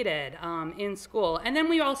that's needed in school. And then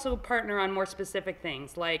we also partner on more specific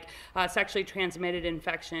things like sexually transmitted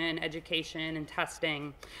infection, education, and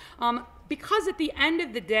testing. Because at the end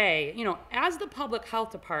of the day, as the public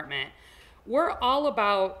health department, we're all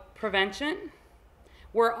about prevention.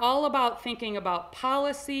 We're all about thinking about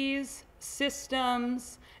policies,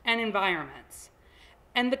 systems, and environments.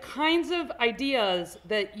 And the kinds of ideas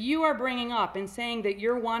that you are bringing up and saying that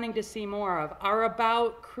you're wanting to see more of are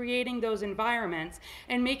about creating those environments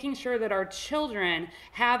and making sure that our children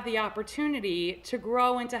have the opportunity to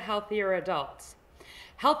grow into healthier adults.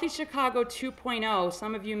 Healthy Chicago 2.0,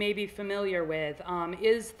 some of you may be familiar with,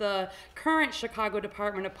 is the current Chicago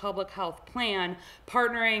Department of Public Health plan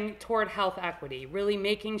partnering toward health equity, really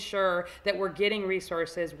making sure that we're getting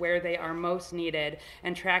resources where they are most needed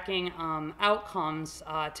and tracking outcomes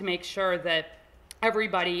to make sure that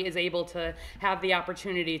everybody is able to have the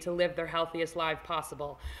opportunity to live their healthiest life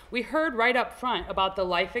possible. We heard right up front about the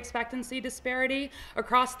life expectancy disparity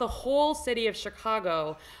across the whole city of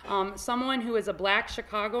Chicago. Someone who is a Black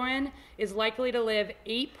Chicagoan is likely to live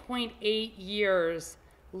 8.8 years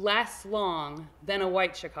less long than a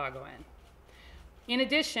white Chicagoan. In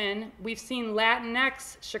addition, we've seen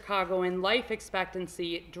Latinx Chicagoan life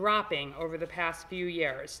expectancy dropping over the past few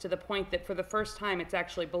years to the point that for the first time it's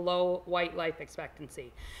actually below white life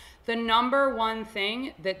expectancy. The number one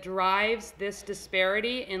thing that drives this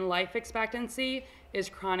disparity in life expectancy is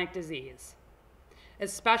chronic disease,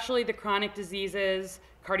 especially the chronic diseases,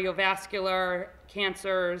 cardiovascular,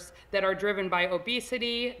 cancers that are driven by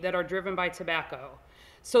obesity, that are driven by tobacco.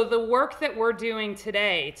 So the work that we're doing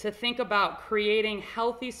today to think about creating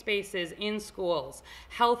healthy spaces in schools,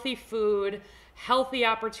 healthy food, healthy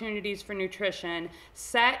opportunities for nutrition,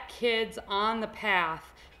 set kids on the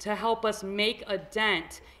path to help us make a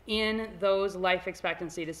dent in those life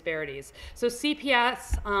expectancy disparities. So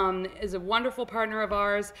CPS is a wonderful partner of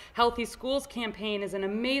ours. Healthy Schools Campaign is an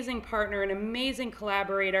amazing partner, an amazing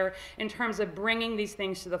collaborator in terms of bringing these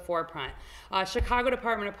things to the forefront. Chicago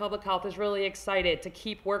Department of Public Health is really excited to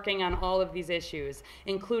keep working on all of these issues,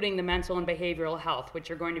 including the mental and behavioral health, which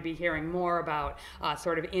you're going to be hearing more about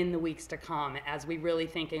sort of in the weeks to come as we really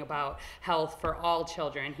thinking about health for all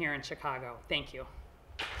children here in Chicago. Thank you.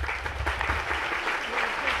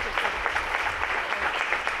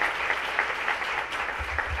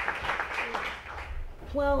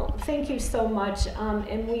 Well, thank you so much,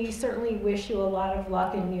 and we certainly wish you a lot of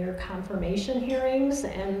luck in your confirmation hearings.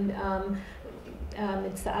 And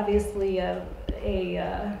it's obviously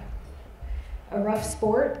a rough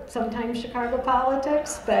sport, sometimes Chicago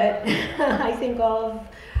politics, but I think all of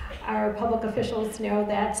our public officials know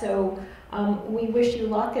that. So we wish you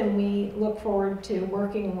luck, and we look forward to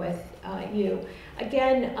working with you.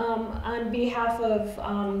 Again, on behalf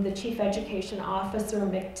of the Chief Education Officer,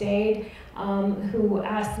 McDade, who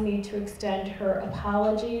asked me to extend her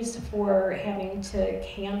apologies for having to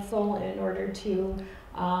cancel in order to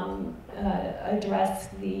address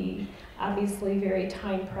the obviously very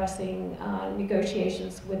time-pressing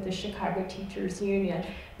negotiations with the Chicago Teachers Union.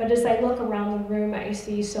 But as I look around the room, I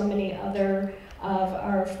see so many other of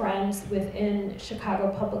our friends within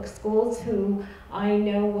Chicago Public Schools who I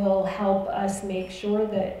know will help us make sure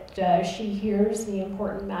that she hears the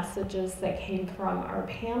important messages that came from our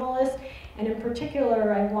panelists. And in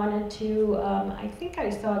particular, I wanted to, I think I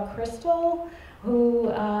saw Crystal, who,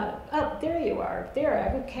 oh, there you are,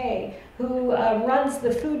 there, okay, who runs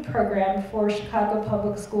the food program for Chicago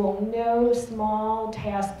Public School. No small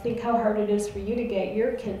task. Think how hard it is for you to get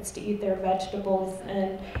your kids to eat their vegetables,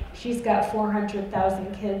 and she's got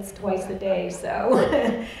 400,000 kids twice a day,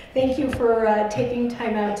 so thank you for taking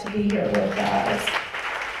time out to be here with us.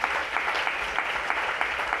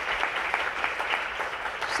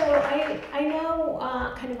 So I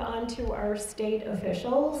now kind of on to our state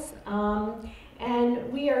officials.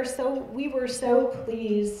 And we were so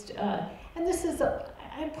pleased, and this is,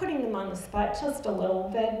 I'm putting them on the spot just a little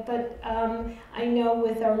bit, but I know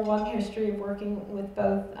with our long history of working with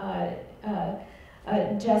both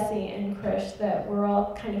Jesse and Krish that we're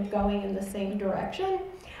all kind of going in the same direction.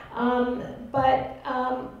 But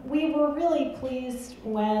we were really pleased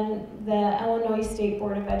when the Illinois State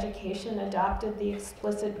Board of Education adopted the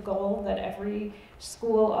explicit goal that every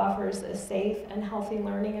school offers a safe and healthy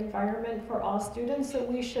learning environment for all students. So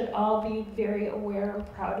we should all be very aware and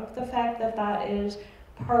proud of the fact that that is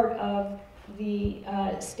part of the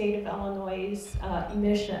state of Illinois'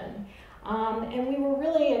 mission. And we were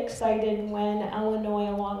really excited when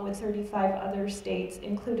Illinois, along with 35 other states,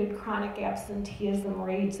 included chronic absenteeism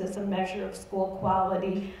rates as a measure of school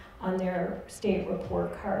quality on their state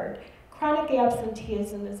report card. Chronic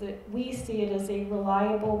absenteeism we see it as a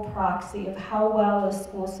reliable proxy of how well a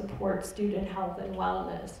school supports student health and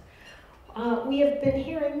wellness. We have been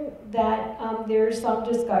hearing that there's some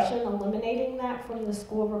discussion eliminating that from the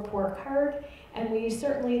school report card, and we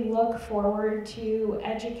certainly look forward to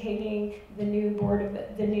educating the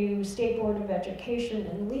new State Board of Education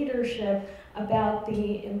and leadership about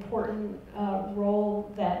the important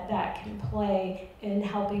role that that can play in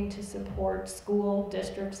helping to support school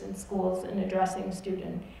districts and schools in addressing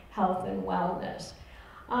student health and wellness.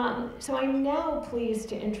 So I'm now pleased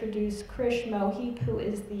to introduce Krish Mohip, who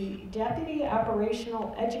is the Deputy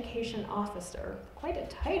Operational Education Officer. Quite a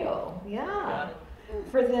title, yeah,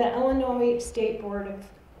 for the Illinois State Board of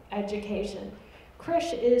Education.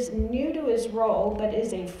 Krish is new to his role, but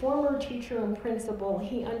is a former teacher and principal.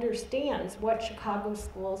 He understands what Chicago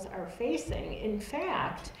schools are facing. In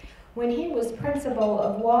fact, when he was principal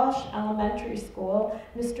of Walsh Elementary School,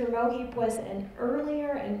 Mr. Mohip was an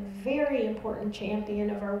earlier and very important champion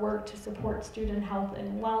of our work to support student health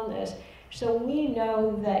and wellness. So we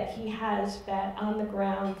know that he has that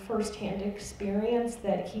on-the-ground, first-hand experience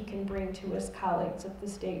that he can bring to his colleagues at the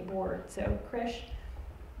State Board. So, Krish.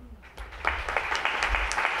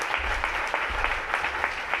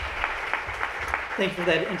 Thank you for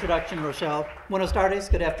that introduction, Rochelle. Buenos tardes,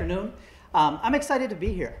 good afternoon. I'm excited to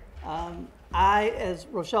be here. As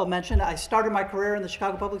Rochelle mentioned, I started my career in the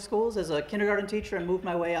Chicago Public Schools as a kindergarten teacher and moved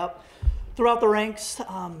my way up throughout the ranks,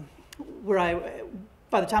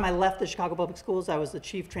 by the time I left the Chicago Public Schools, I was the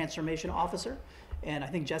Chief Transformation Officer, and I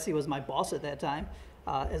think Jesse was my boss at that time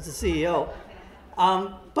as the CEO.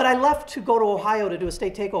 But I left to go to Ohio to do a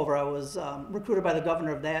state takeover. I was recruited by the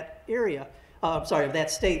governor of that area, of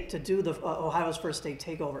that state, to do the Ohio's first state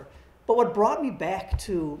takeover. But what brought me back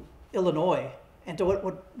to Illinois, and to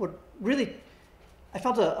what really, I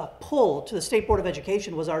felt a pull to the State Board of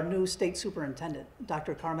Education, was our new state superintendent,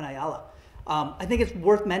 Dr. Carmen Ayala. I think it's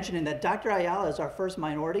worth mentioning that Dr. Ayala is our first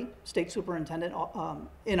minority state superintendent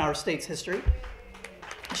in our state's history.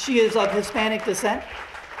 She is of Hispanic descent,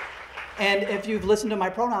 and if you've listened to my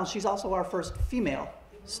pronouns, she's also our first female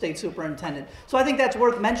state superintendent. So I think that's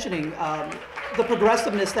worth mentioning, the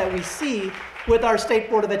progressiveness that we see with our State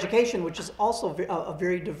Board of Education, which is also a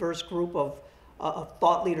very diverse group of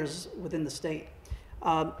thought leaders within the state.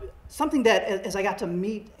 Something that, as I got to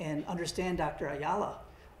meet and understand Dr. Ayala,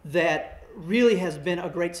 that really has been a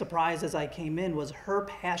great surprise as I came in, was her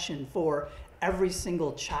passion for every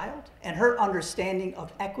single child and her understanding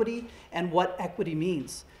of equity and what equity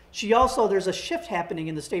means. She also, there's a shift happening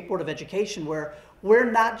in the State Board of Education where we're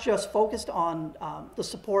not just focused on the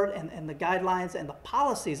support and the guidelines and the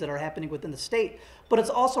policies that are happening within the state, but it's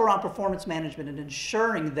also around performance management and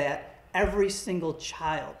ensuring that every single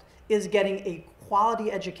child is getting a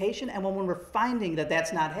quality education. And when we're finding that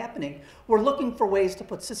that's not happening, we're looking for ways to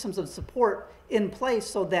put systems of support in place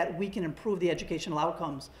so that we can improve the educational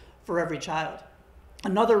outcomes for every child.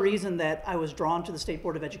 Another reason that I was drawn to the State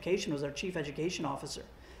Board of Education was our Chief Education Officer,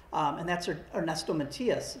 and that's Ernesto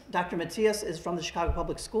Matias. Dr. Matias is from the Chicago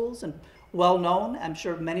Public Schools and well known. I'm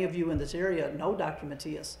sure many of you in this area know Dr.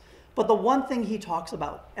 Matias. But the one thing he talks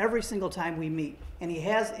about every single time we meet, and he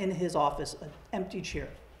has in his office an empty chair.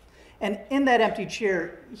 And in that empty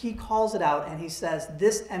chair, he calls it out and he says,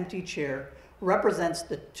 this empty chair represents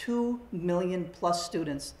the 2 million plus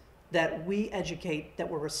students that we educate, that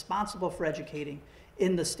we're responsible for educating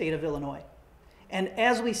in the state of Illinois. And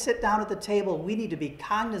as we sit down at the table, we need to be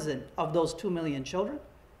cognizant of those 2 million children,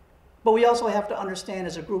 but we also have to understand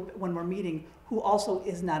as a group when we're meeting who also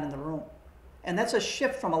is not in the room. And that's a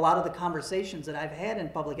shift from a lot of the conversations that I've had in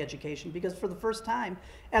public education, because for the first time,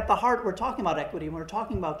 at the heart, we're talking about equity, and we're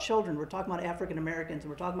talking about children, we're talking about African Americans,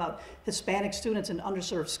 and we're talking about Hispanic students in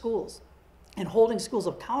underserved schools, and holding schools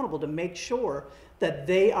accountable to make sure that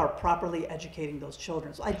they are properly educating those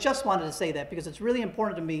children. So I just wanted to say that because it's really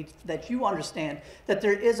important to me that you understand that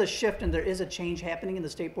there is a shift and there is a change happening in the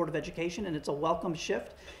State Board of Education, and it's a welcome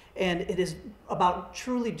shift, and it is about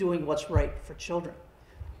truly doing what's right for children.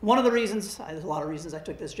 One of the reasons, there's a lot of reasons I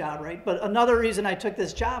took this job, right? But another reason I took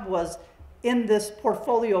this job was in this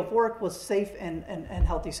portfolio of work was safe and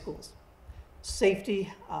healthy schools.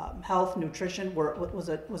 Safety, health, nutrition was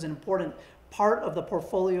an important part of the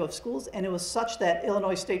portfolio of schools, and it was such that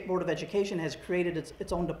Illinois State Board of Education has created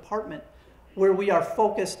its own department where we are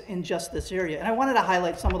focused in just this area. And I wanted to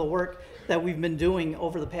highlight some of the work that we've been doing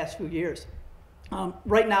over the past few years.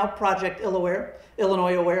 Right now, Project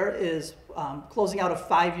Illinois Aware is closing out a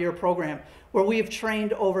 5-year program where we have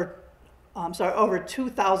trained over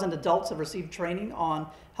 2,000 adults have received training on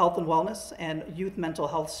health and wellness and youth mental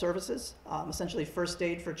health services, essentially first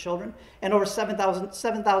aid for children. And over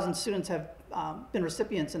 7,000 students have been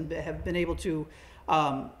recipients and have been able to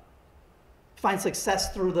find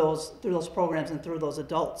success through those programs and through those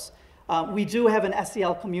adults. We do have an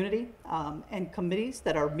SEL community and committees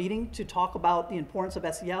that are meeting to talk about the importance of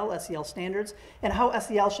SEL standards, and how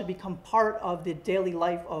SEL should become part of the daily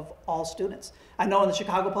life of all students. I know in the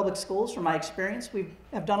Chicago Public Schools, from my experience, we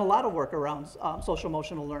have done a lot of work around social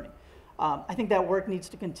emotional learning. I think that work needs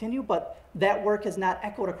to continue, but that work has not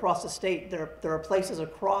echoed across the state. There are places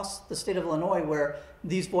across the state of Illinois where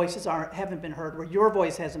these voices haven't been heard, where your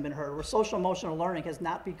voice hasn't been heard, where social emotional learning has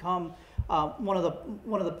not become one of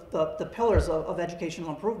the pillars of educational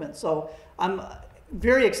improvement. So I'm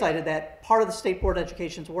very excited that part of the State Board of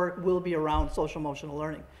Education's work will be around social emotional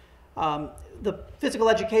learning. The physical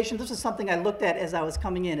education, this is something I looked at as I was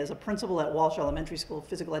coming in. As a principal at Walsh Elementary School,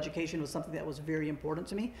 physical education was something that was very important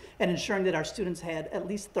to me, and ensuring that our students had at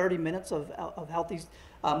least 30 minutes of healthy,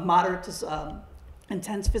 moderate to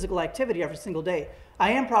intense physical activity every single day.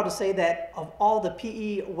 I am proud to say that of all the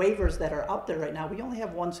PE waivers that are out there right now, we only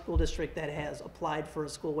have one school district that has applied for a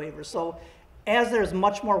school waiver. So as there's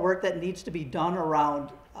much more work that needs to be done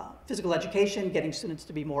around physical education, getting students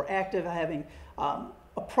to be more active, having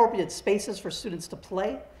appropriate spaces for students to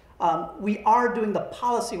play, we are doing the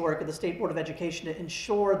policy work at the State Board of Education to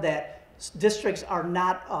ensure that districts are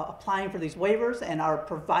not applying for these waivers and are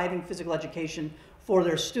providing physical education for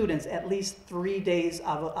their students at least 3 days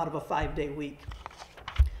out of a 5-day week.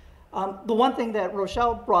 The one thing that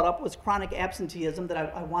Rochelle brought up was chronic absenteeism that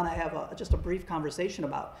I want to have just a brief conversation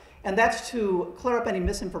about. And that's to clear up any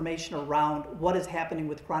misinformation around what is happening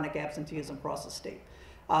with chronic absenteeism across the state.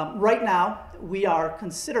 Right now, we are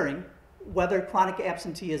considering whether chronic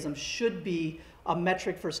absenteeism should be a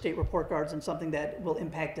metric for state report cards and something that will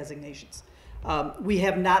impact designations. We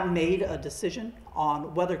have not made a decision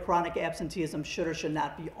on whether chronic absenteeism should or should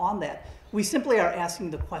not be on that. We simply are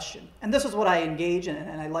asking the question. And this is what I engage in,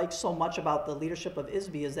 and I like so much about the leadership of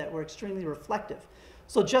ISB, is that we're extremely reflective.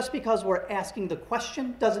 So just because we're asking the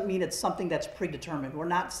question doesn't mean it's something that's predetermined. We're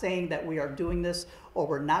not saying that we are doing this or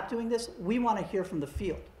we're not doing this. We want to hear from the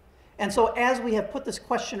field. And so as we have put this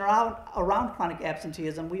question around chronic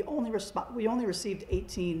absenteeism, we only received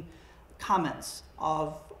 18 comments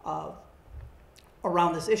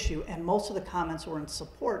around this issue, and most of the comments were in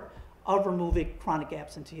support of removing chronic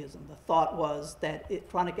absenteeism. The thought was that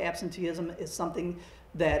chronic absenteeism is something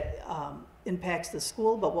that impacts the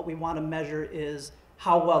school, but what we want to measure is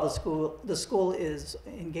how well the school is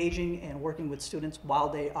engaging and working with students while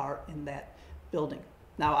they are in that building.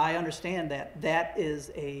 Now, I understand that that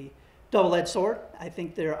is a double-edged sword. I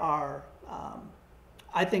think there are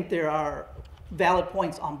valid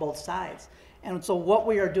points on both sides. And so what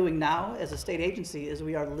we are doing now as a state agency is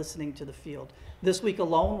we are listening to the field. This week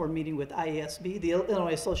alone, we're meeting with IASB, the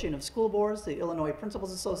Illinois Association of School Boards, the Illinois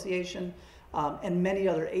Principals Association, and many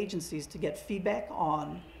other agencies to get feedback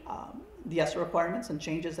on the ESSA requirements and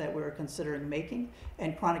changes that we're considering making,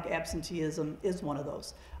 and chronic absenteeism is one of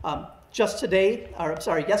those. Yesterday,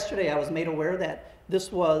 I was made aware that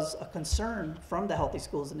this was a concern from the Healthy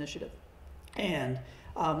Schools Initiative. And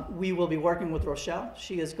we will be working with Rochelle.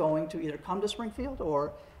 She is going to either come to Springfield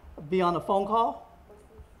or be on a phone call.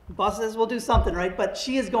 Buses will do something, right? But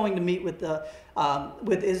she is going to meet with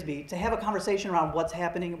ISB to have a conversation around what's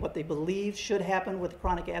happening, what they believe should happen with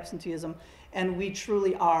chronic absenteeism, and we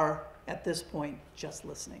truly are, at this point, just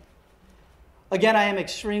listening. Again, I am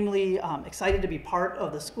extremely excited to be part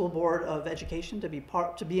of the School Board of Education, to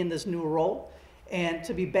be in this new role, and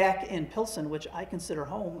to be back in Pilsen, which I consider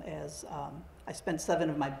home, as I spent 7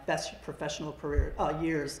 of my best professional career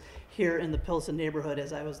years here in the Pilsen neighborhood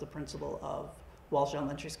as I was the principal of Walsh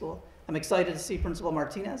Elementary School. I'm excited to see Principal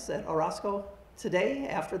Martinez at Orozco today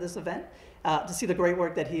after this event, to see the great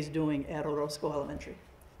work that he's doing at Orozco Elementary.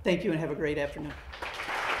 Thank you and have a great afternoon.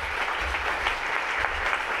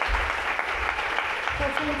 Well,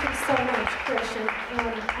 thank you so much, Christian.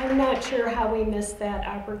 I'm not sure how we missed that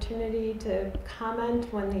opportunity to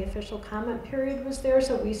comment when the official comment period was there,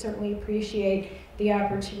 so we certainly appreciate the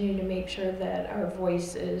opportunity to make sure that our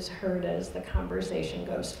voice is heard as the conversation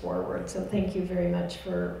goes forward. So thank you very much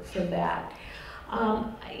for that.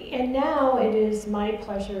 And now it is my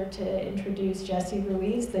pleasure to introduce Jesse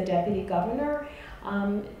Ruiz, the Deputy Governor.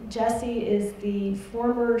 Jesse is the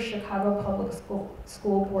former Chicago Public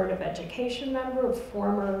School Board of Education member,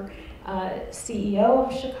 former CEO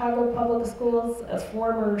of Chicago Public Schools, a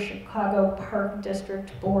former Chicago Park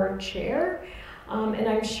District Board Chair, And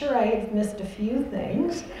I'm sure I have missed a few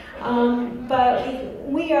things. But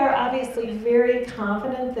we are obviously very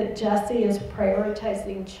confident that Jesse is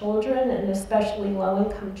prioritizing children, and especially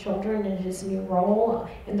low-income children, in his new role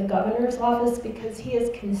in the governor's office, because he has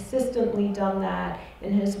consistently done that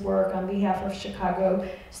in his work on behalf of Chicago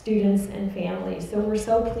students and families. So we're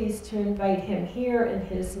so pleased to invite him here in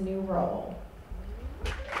his new role.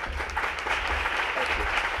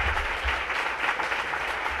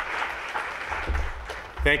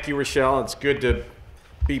 Thank you, Rochelle. It's good to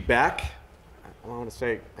be back. I want to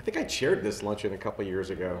say, I think I chaired this luncheon a couple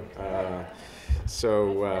years ago.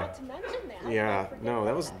 Yeah, no,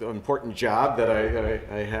 that was an important job that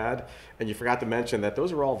I had. And you forgot to mention that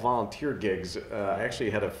those are all volunteer gigs. I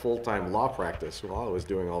actually had a full-time law practice while I was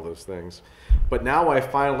doing all those things. But now I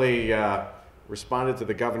finally responded to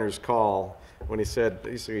the governor's call when he said,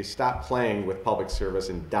 basically, stop playing with public service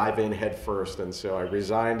and dive in head first. And so I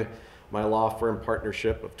resigned my law firm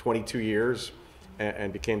partnership of 22 years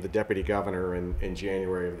and became the deputy governor in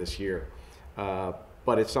January of this year.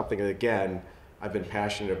 But it's something that, again, I've been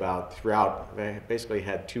passionate about throughout. I basically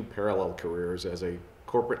had two parallel careers as a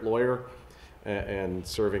corporate lawyer and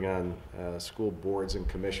serving on school boards and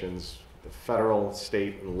commissions, the federal,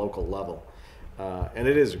 state, and local level. And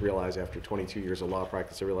it is realized after 22 years of law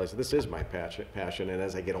practice, I realized this is my passion. And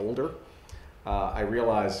as I get older, I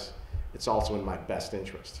realize it's also in my best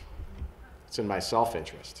interest. It's in my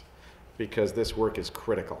self-interest, because this work is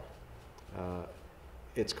critical.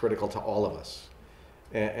 It's critical to all of us.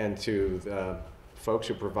 And to the folks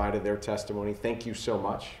who provided their testimony, thank you so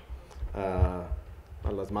much. A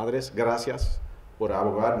las madres, gracias por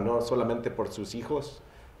abogar no solamente por sus hijos,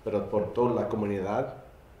 pero por toda la comunidad.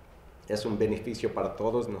 Es un beneficio para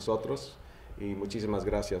todos nosotros, y muchísimas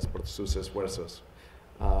gracias por sus esfuerzos.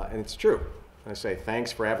 And it's true. I say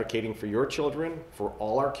thanks for advocating for your children, for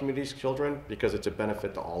all our community's children, because it's a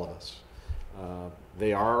benefit to all of us.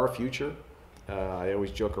 They are our future. I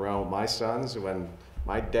always joke around with my sons. When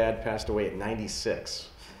my dad passed away at 96,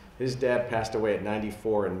 his dad passed away at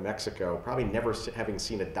 94 in Mexico, probably never having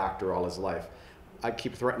seen a doctor all his life. I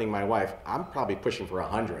keep threatening my wife, I'm probably pushing for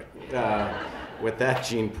 100 with that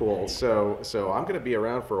gene pool. So I'm going to be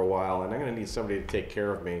around for a while, and I'm going to need somebody to take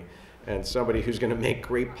care of me, and somebody who's going to make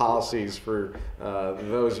great policies for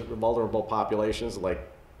those vulnerable populations like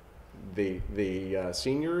the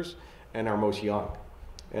seniors and our most young.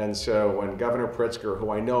 And so when Governor Pritzker,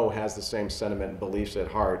 who I know has the same sentiment and beliefs at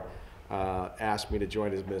heart, asked me to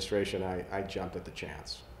join his administration, I jumped at the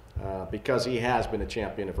chance. Because he has been a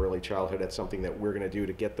champion of early childhood. That's something that we're going to do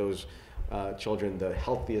to get those children the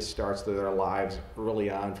healthiest starts to their lives early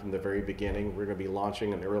on from the very beginning. We're going to be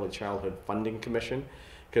launching an early childhood funding commission,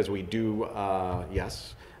 because we do,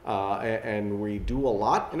 and we do a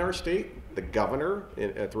lot in our state. The governor,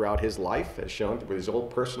 throughout his life, has shown with his own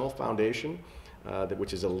personal foundation,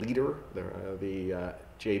 which is a leader, the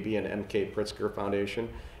J.B. and M.K. Pritzker Foundation,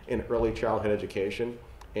 in early childhood education.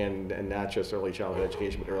 And not just early childhood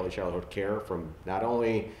education, but early childhood care, from not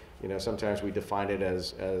only, sometimes we define it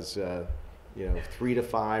as 3 to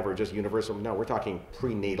 5 or just universal. No, we're talking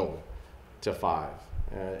prenatal to 5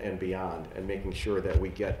 and beyond, and making sure that we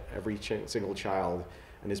get every single child.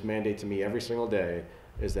 And his mandate to me every single day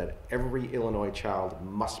is that every Illinois child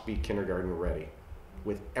must be kindergarten ready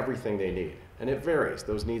with everything they need. And it varies,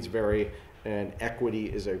 those needs vary, and equity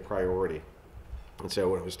is a priority. And so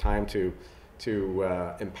when it was time to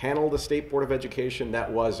impanel the State Board of Education,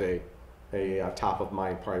 that was a top of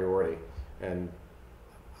mind priority. And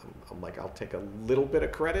I'm like, I'll take a little bit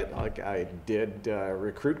of credit. Like, I did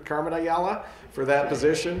recruit Carmen Ayala for that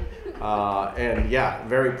position. And yeah,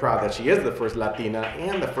 very proud that she is the first Latina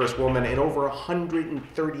and the first woman in over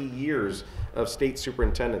 130 years of state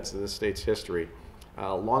superintendents in the state's history.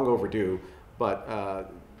 Long overdue, but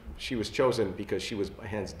she was chosen because she was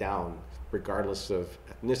hands down, regardless of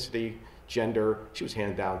ethnicity, gender, she was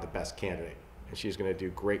hands down the best candidate. And she's going to do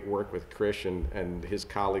great work with Krish and his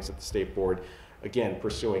colleagues at the State Board, again,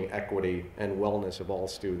 pursuing equity and wellness of all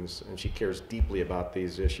students. And she cares deeply about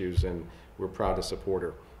these issues, and we're proud to support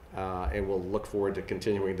her. And we'll look forward to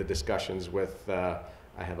continuing the discussions with, I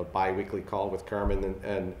have a bi-weekly call with Carmen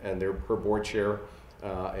and her board chair,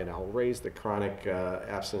 and I'll raise the chronic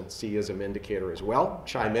absenteeism indicator as well,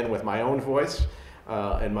 chime in with my own voice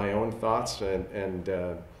and my own thoughts,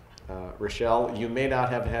 Rochelle, you may not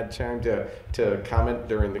have had time to comment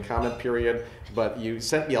during the comment period, but you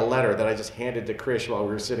sent me a letter that I just handed to Krish while we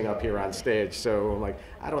were sitting up here on stage. So I'm like,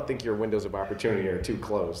 I don't think your windows of opportunity are too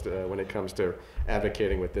closed when it comes to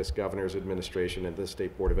advocating with this governor's administration and this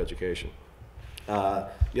State Board of Education.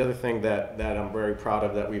 The other thing that I'm very proud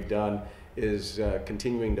of that we've done is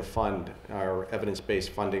continuing to fund our evidence-based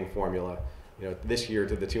funding formula. This year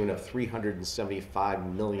to the tune of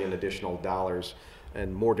 $375 million additional dollars,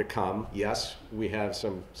 and more to come. Yes, we have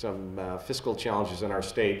some fiscal challenges in our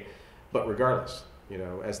state, but regardless,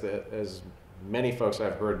 as many folks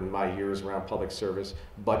I've heard in my years around public service,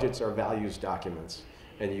 budgets are values documents,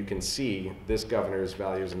 and you can see this governor's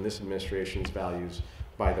values and this administration's values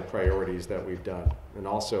by the priorities that we've done, and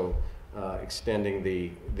also extending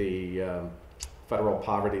the federal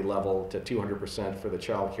poverty level to 200% for the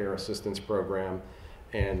Child Care Assistance Program,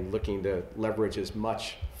 and looking to leverage as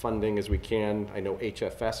much funding as we can. I know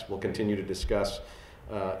HFS will continue to discuss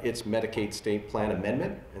its Medicaid state plan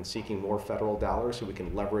amendment and seeking more federal dollars so we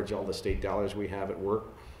can leverage all the state dollars we have at work.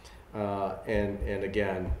 And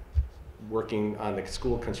again, working on the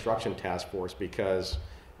school construction task force, because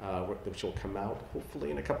which will come out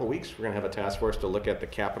hopefully in a couple of weeks. We're going to have a task force to look at the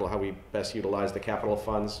capital, how we best utilize the capital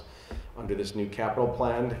funds under this new capital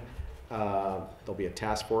plan. There'll be a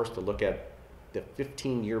task force to look at the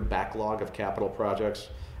 15-year backlog of capital projects.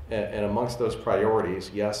 And amongst those priorities,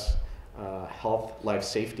 yes, health, life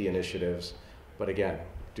safety initiatives, but again,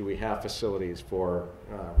 do we have facilities for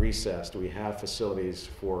recess? Do we have facilities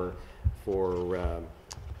for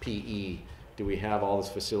PE? Do we have all those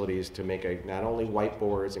facilities to make not only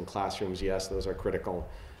whiteboards and classrooms, yes, those are critical,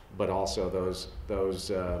 but also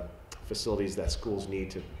those facilities that schools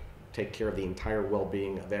need to take care of the entire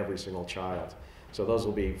well-being of every single child. So those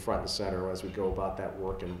will be front and center as we go about that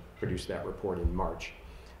work and produce that report in March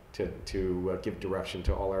to give direction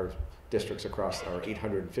to all our districts across our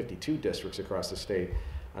 852 districts across the state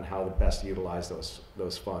on how to best utilize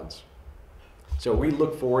those funds. So we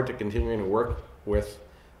look forward to continuing to work with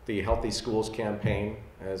the Healthy Schools campaign,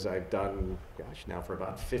 as I've done, gosh, now for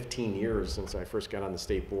about 15 years since I first got on the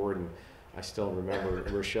state board, and I still remember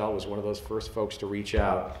Rochelle was one of those first folks to reach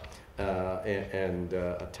out, and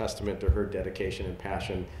a testament to her dedication and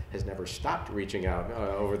passion, has never stopped reaching out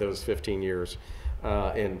over those 15 years,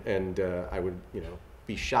 and I would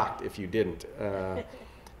be shocked if you didn't,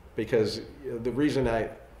 because the reason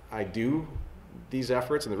I do these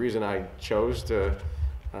efforts and the reason I chose to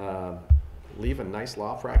leave a nice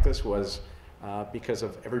law practice was because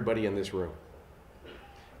of everybody in this room.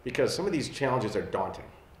 Because some of these challenges are daunting.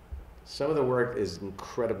 Some of the work is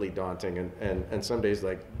incredibly daunting, and some days,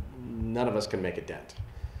 like, none of us can make a dent.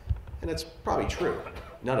 And that's probably true.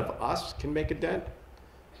 None of us can make a dent,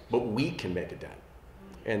 but we can make a dent.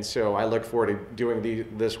 And so I look forward to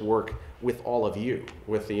doing this work with all of you,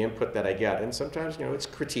 with the input that I get. And sometimes, it's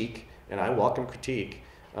critique, and I welcome critique.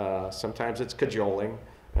 Sometimes it's cajoling,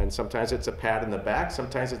 and sometimes it's a pat in the back,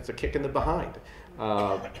 sometimes it's a kick in the behind.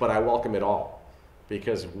 But I welcome it all,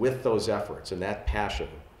 because with those efforts and that passion,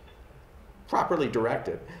 properly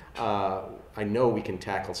directed, I know we can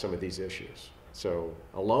tackle some of these issues. So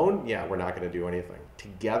alone, yeah, we're not going to do anything.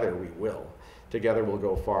 Together, we will. Together, we'll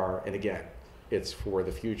go far. And again, it's for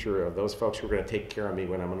the future of those folks who are going to take care of me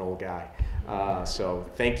when I'm an old guy. So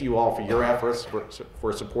thank you all for your efforts,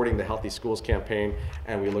 for supporting the Healthy Schools campaign,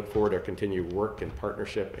 and we look forward to continued work and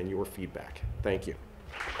partnership and your feedback. Thank you.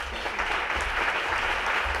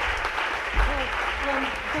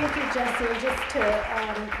 Thank you, Jesse. Just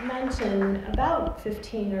to mention, about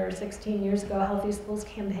 15 or 16 years ago, Healthy Schools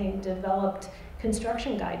campaign developed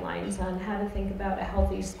construction guidelines on how to think about a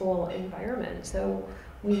healthy school environment. So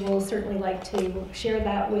we will certainly like to share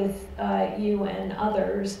that with you and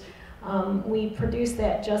others. We produced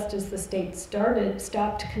that just as the state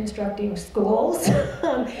stopped constructing schools.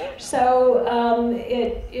 So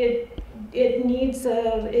it needs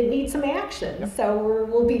some action. So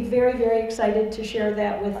we'll be very, very excited to share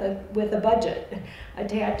that with a budget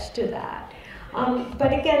attached to that.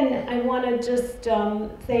 But again, I want to just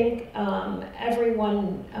thank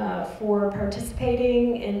everyone for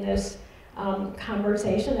participating in this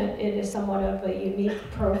conversation. It is somewhat of a unique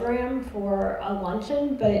program for a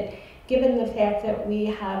luncheon, but given the fact that we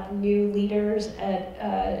have new leaders at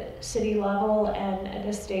a city level and at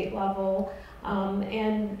a state level,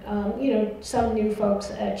 and some new folks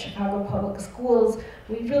at Chicago Public Schools,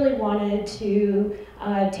 we really wanted to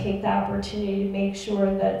take the opportunity to make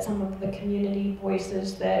sure that some of the community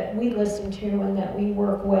voices that we listen to and that we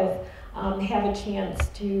work with have a chance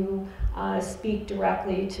to speak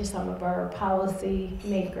directly to some of our policy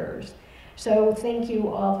makers. So thank you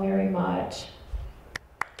all very much.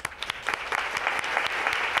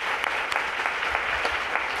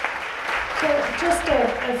 So just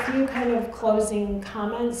a few kind of closing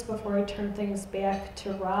comments before I turn things back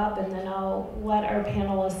to Rob, and then I'll let our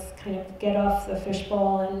panelists kind of get off the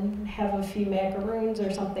fishbowl and have a few macaroons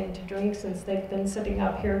or something to drink since they've been sitting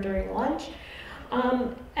up here during lunch.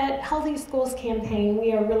 At Healthy Schools Campaign,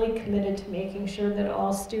 we are really committed to making sure that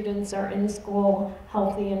all students are in school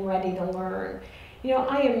healthy and ready to learn. You know,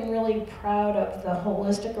 I am really proud of the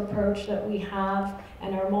holistic approach that we have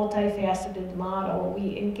and our multifaceted model.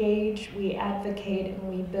 We engage, we advocate, and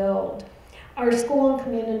we build. Our school and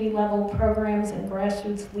community level programs and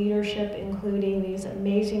grassroots leadership, including these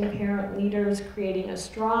amazing parent leaders, creating a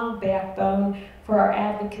strong backbone for our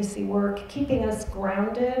advocacy work, keeping us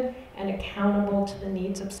grounded and accountable to the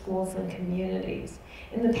needs of schools and communities.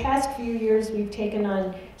 In the past few years, we've taken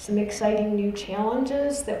on some exciting new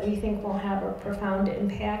challenges that we think will have a profound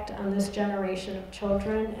impact on this generation of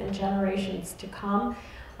children and generations to come.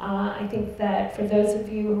 I think that for those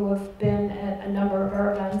of you who have been at a number of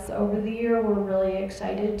our events over the year, we're really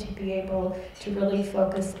excited to be able to really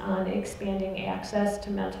focus on expanding access to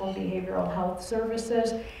mental and behavioral health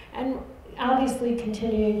services, and obviously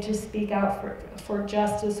continuing to speak out for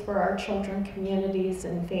justice for our children, communities,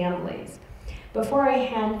 and families. Before I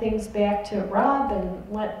hand things back to Rob and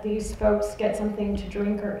let these folks get something to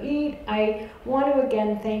drink or eat, I want to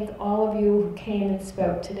again thank all of you who came and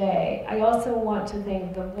spoke today. I also want to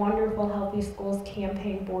thank the wonderful Healthy Schools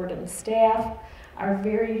Campaign Board and staff, our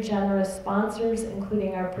very generous sponsors,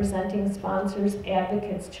 including our presenting sponsors,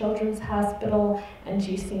 Advocates Children's Hospital and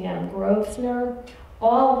GCM Grosvenor,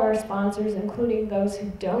 all of our sponsors, including those who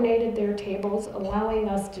donated their tables, allowing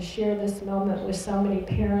us to share this moment with so many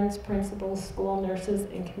parents, principals, school nurses,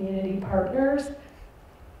 and community partners.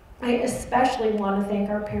 I especially want to thank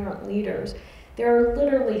our parent leaders. There are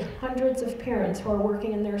literally hundreds of parents who are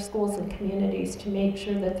working in their schools and communities to make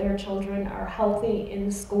sure that their children are healthy in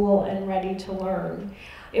school and ready to learn.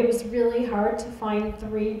 It was really hard to find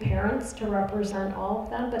 3 parents to represent all of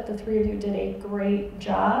them, but the 3 of you did a great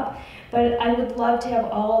job. But I would love to have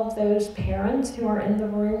all of those parents who are in the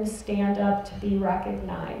room stand up to be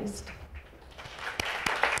recognized.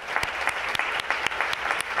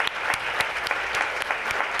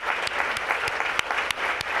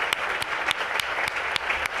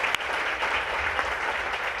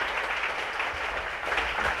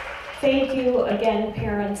 Thank you again,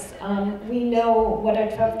 parents. We know what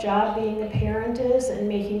a tough job being a parent is, and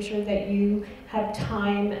making sure that you have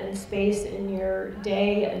time and space in your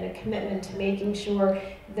day and a commitment to making sure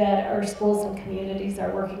that our schools and communities are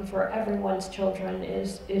working for everyone's children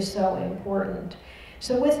is so important.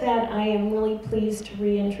 So with that, I am really pleased to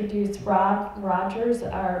reintroduce Rob Rogers,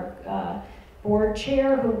 our board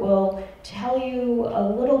chair, who will tell you a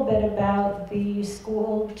little bit about the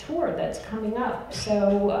school tour that's coming up.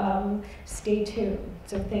 So stay tuned.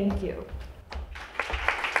 So thank you.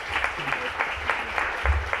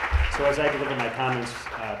 So as I deliver my comments,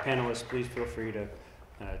 panelists, please feel free to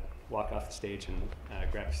walk off the stage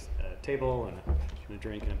and grab a table and a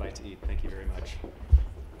drink and a bite to eat. Thank you very much.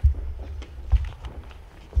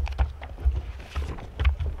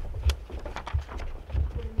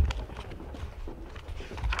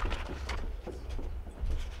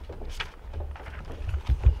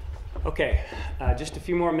 Okay, just a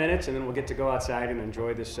few more minutes and then we'll get to go outside and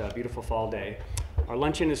enjoy this beautiful fall day. Our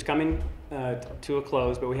luncheon is coming to a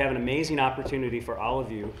close, but we have an amazing opportunity for all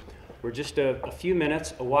of you. We're just a few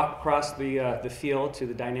minutes, a walk across the field to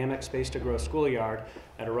the dynamic Space to Grow schoolyard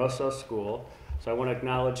at Oroso School. So I want to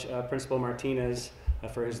acknowledge Principal Martinez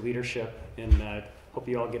for his leadership, and hope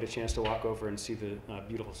you all get a chance to walk over and see the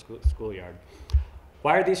beautiful schoolyard.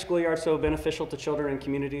 Why are these schoolyards so beneficial to children and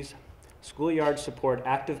communities? Schoolyards support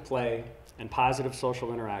active play and positive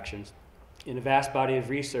social interactions, and a vast body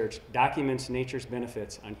of research documents nature's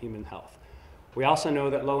benefits on human health. We also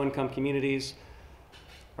know that low-income communities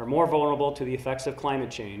are more vulnerable to the effects of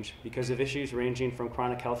climate change because of issues ranging from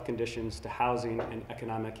chronic health conditions to housing and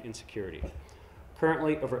economic insecurity.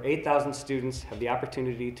 Currently, over 8,000 students have the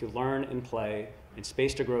opportunity to learn and play in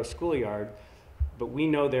Space to Grow schoolyard, but we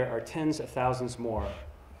know there are tens of thousands more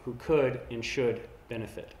who could and should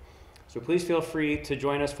benefit. So please feel free to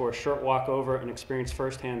join us for a short walk over and experience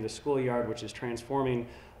firsthand the schoolyard, which is transforming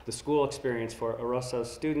the school experience for Oroso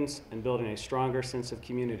students and building a stronger sense of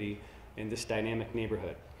community in this dynamic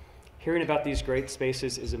neighborhood. Hearing about these great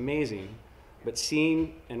spaces is amazing, but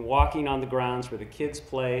seeing and walking on the grounds where the kids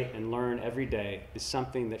play and learn every day is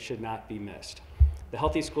something that should not be missed. The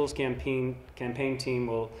Healthy Schools campaign team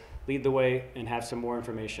will lead the way and have some more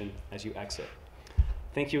information as you exit.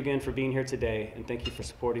 Thank you again for being here today, and thank you for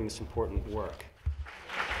supporting this important work.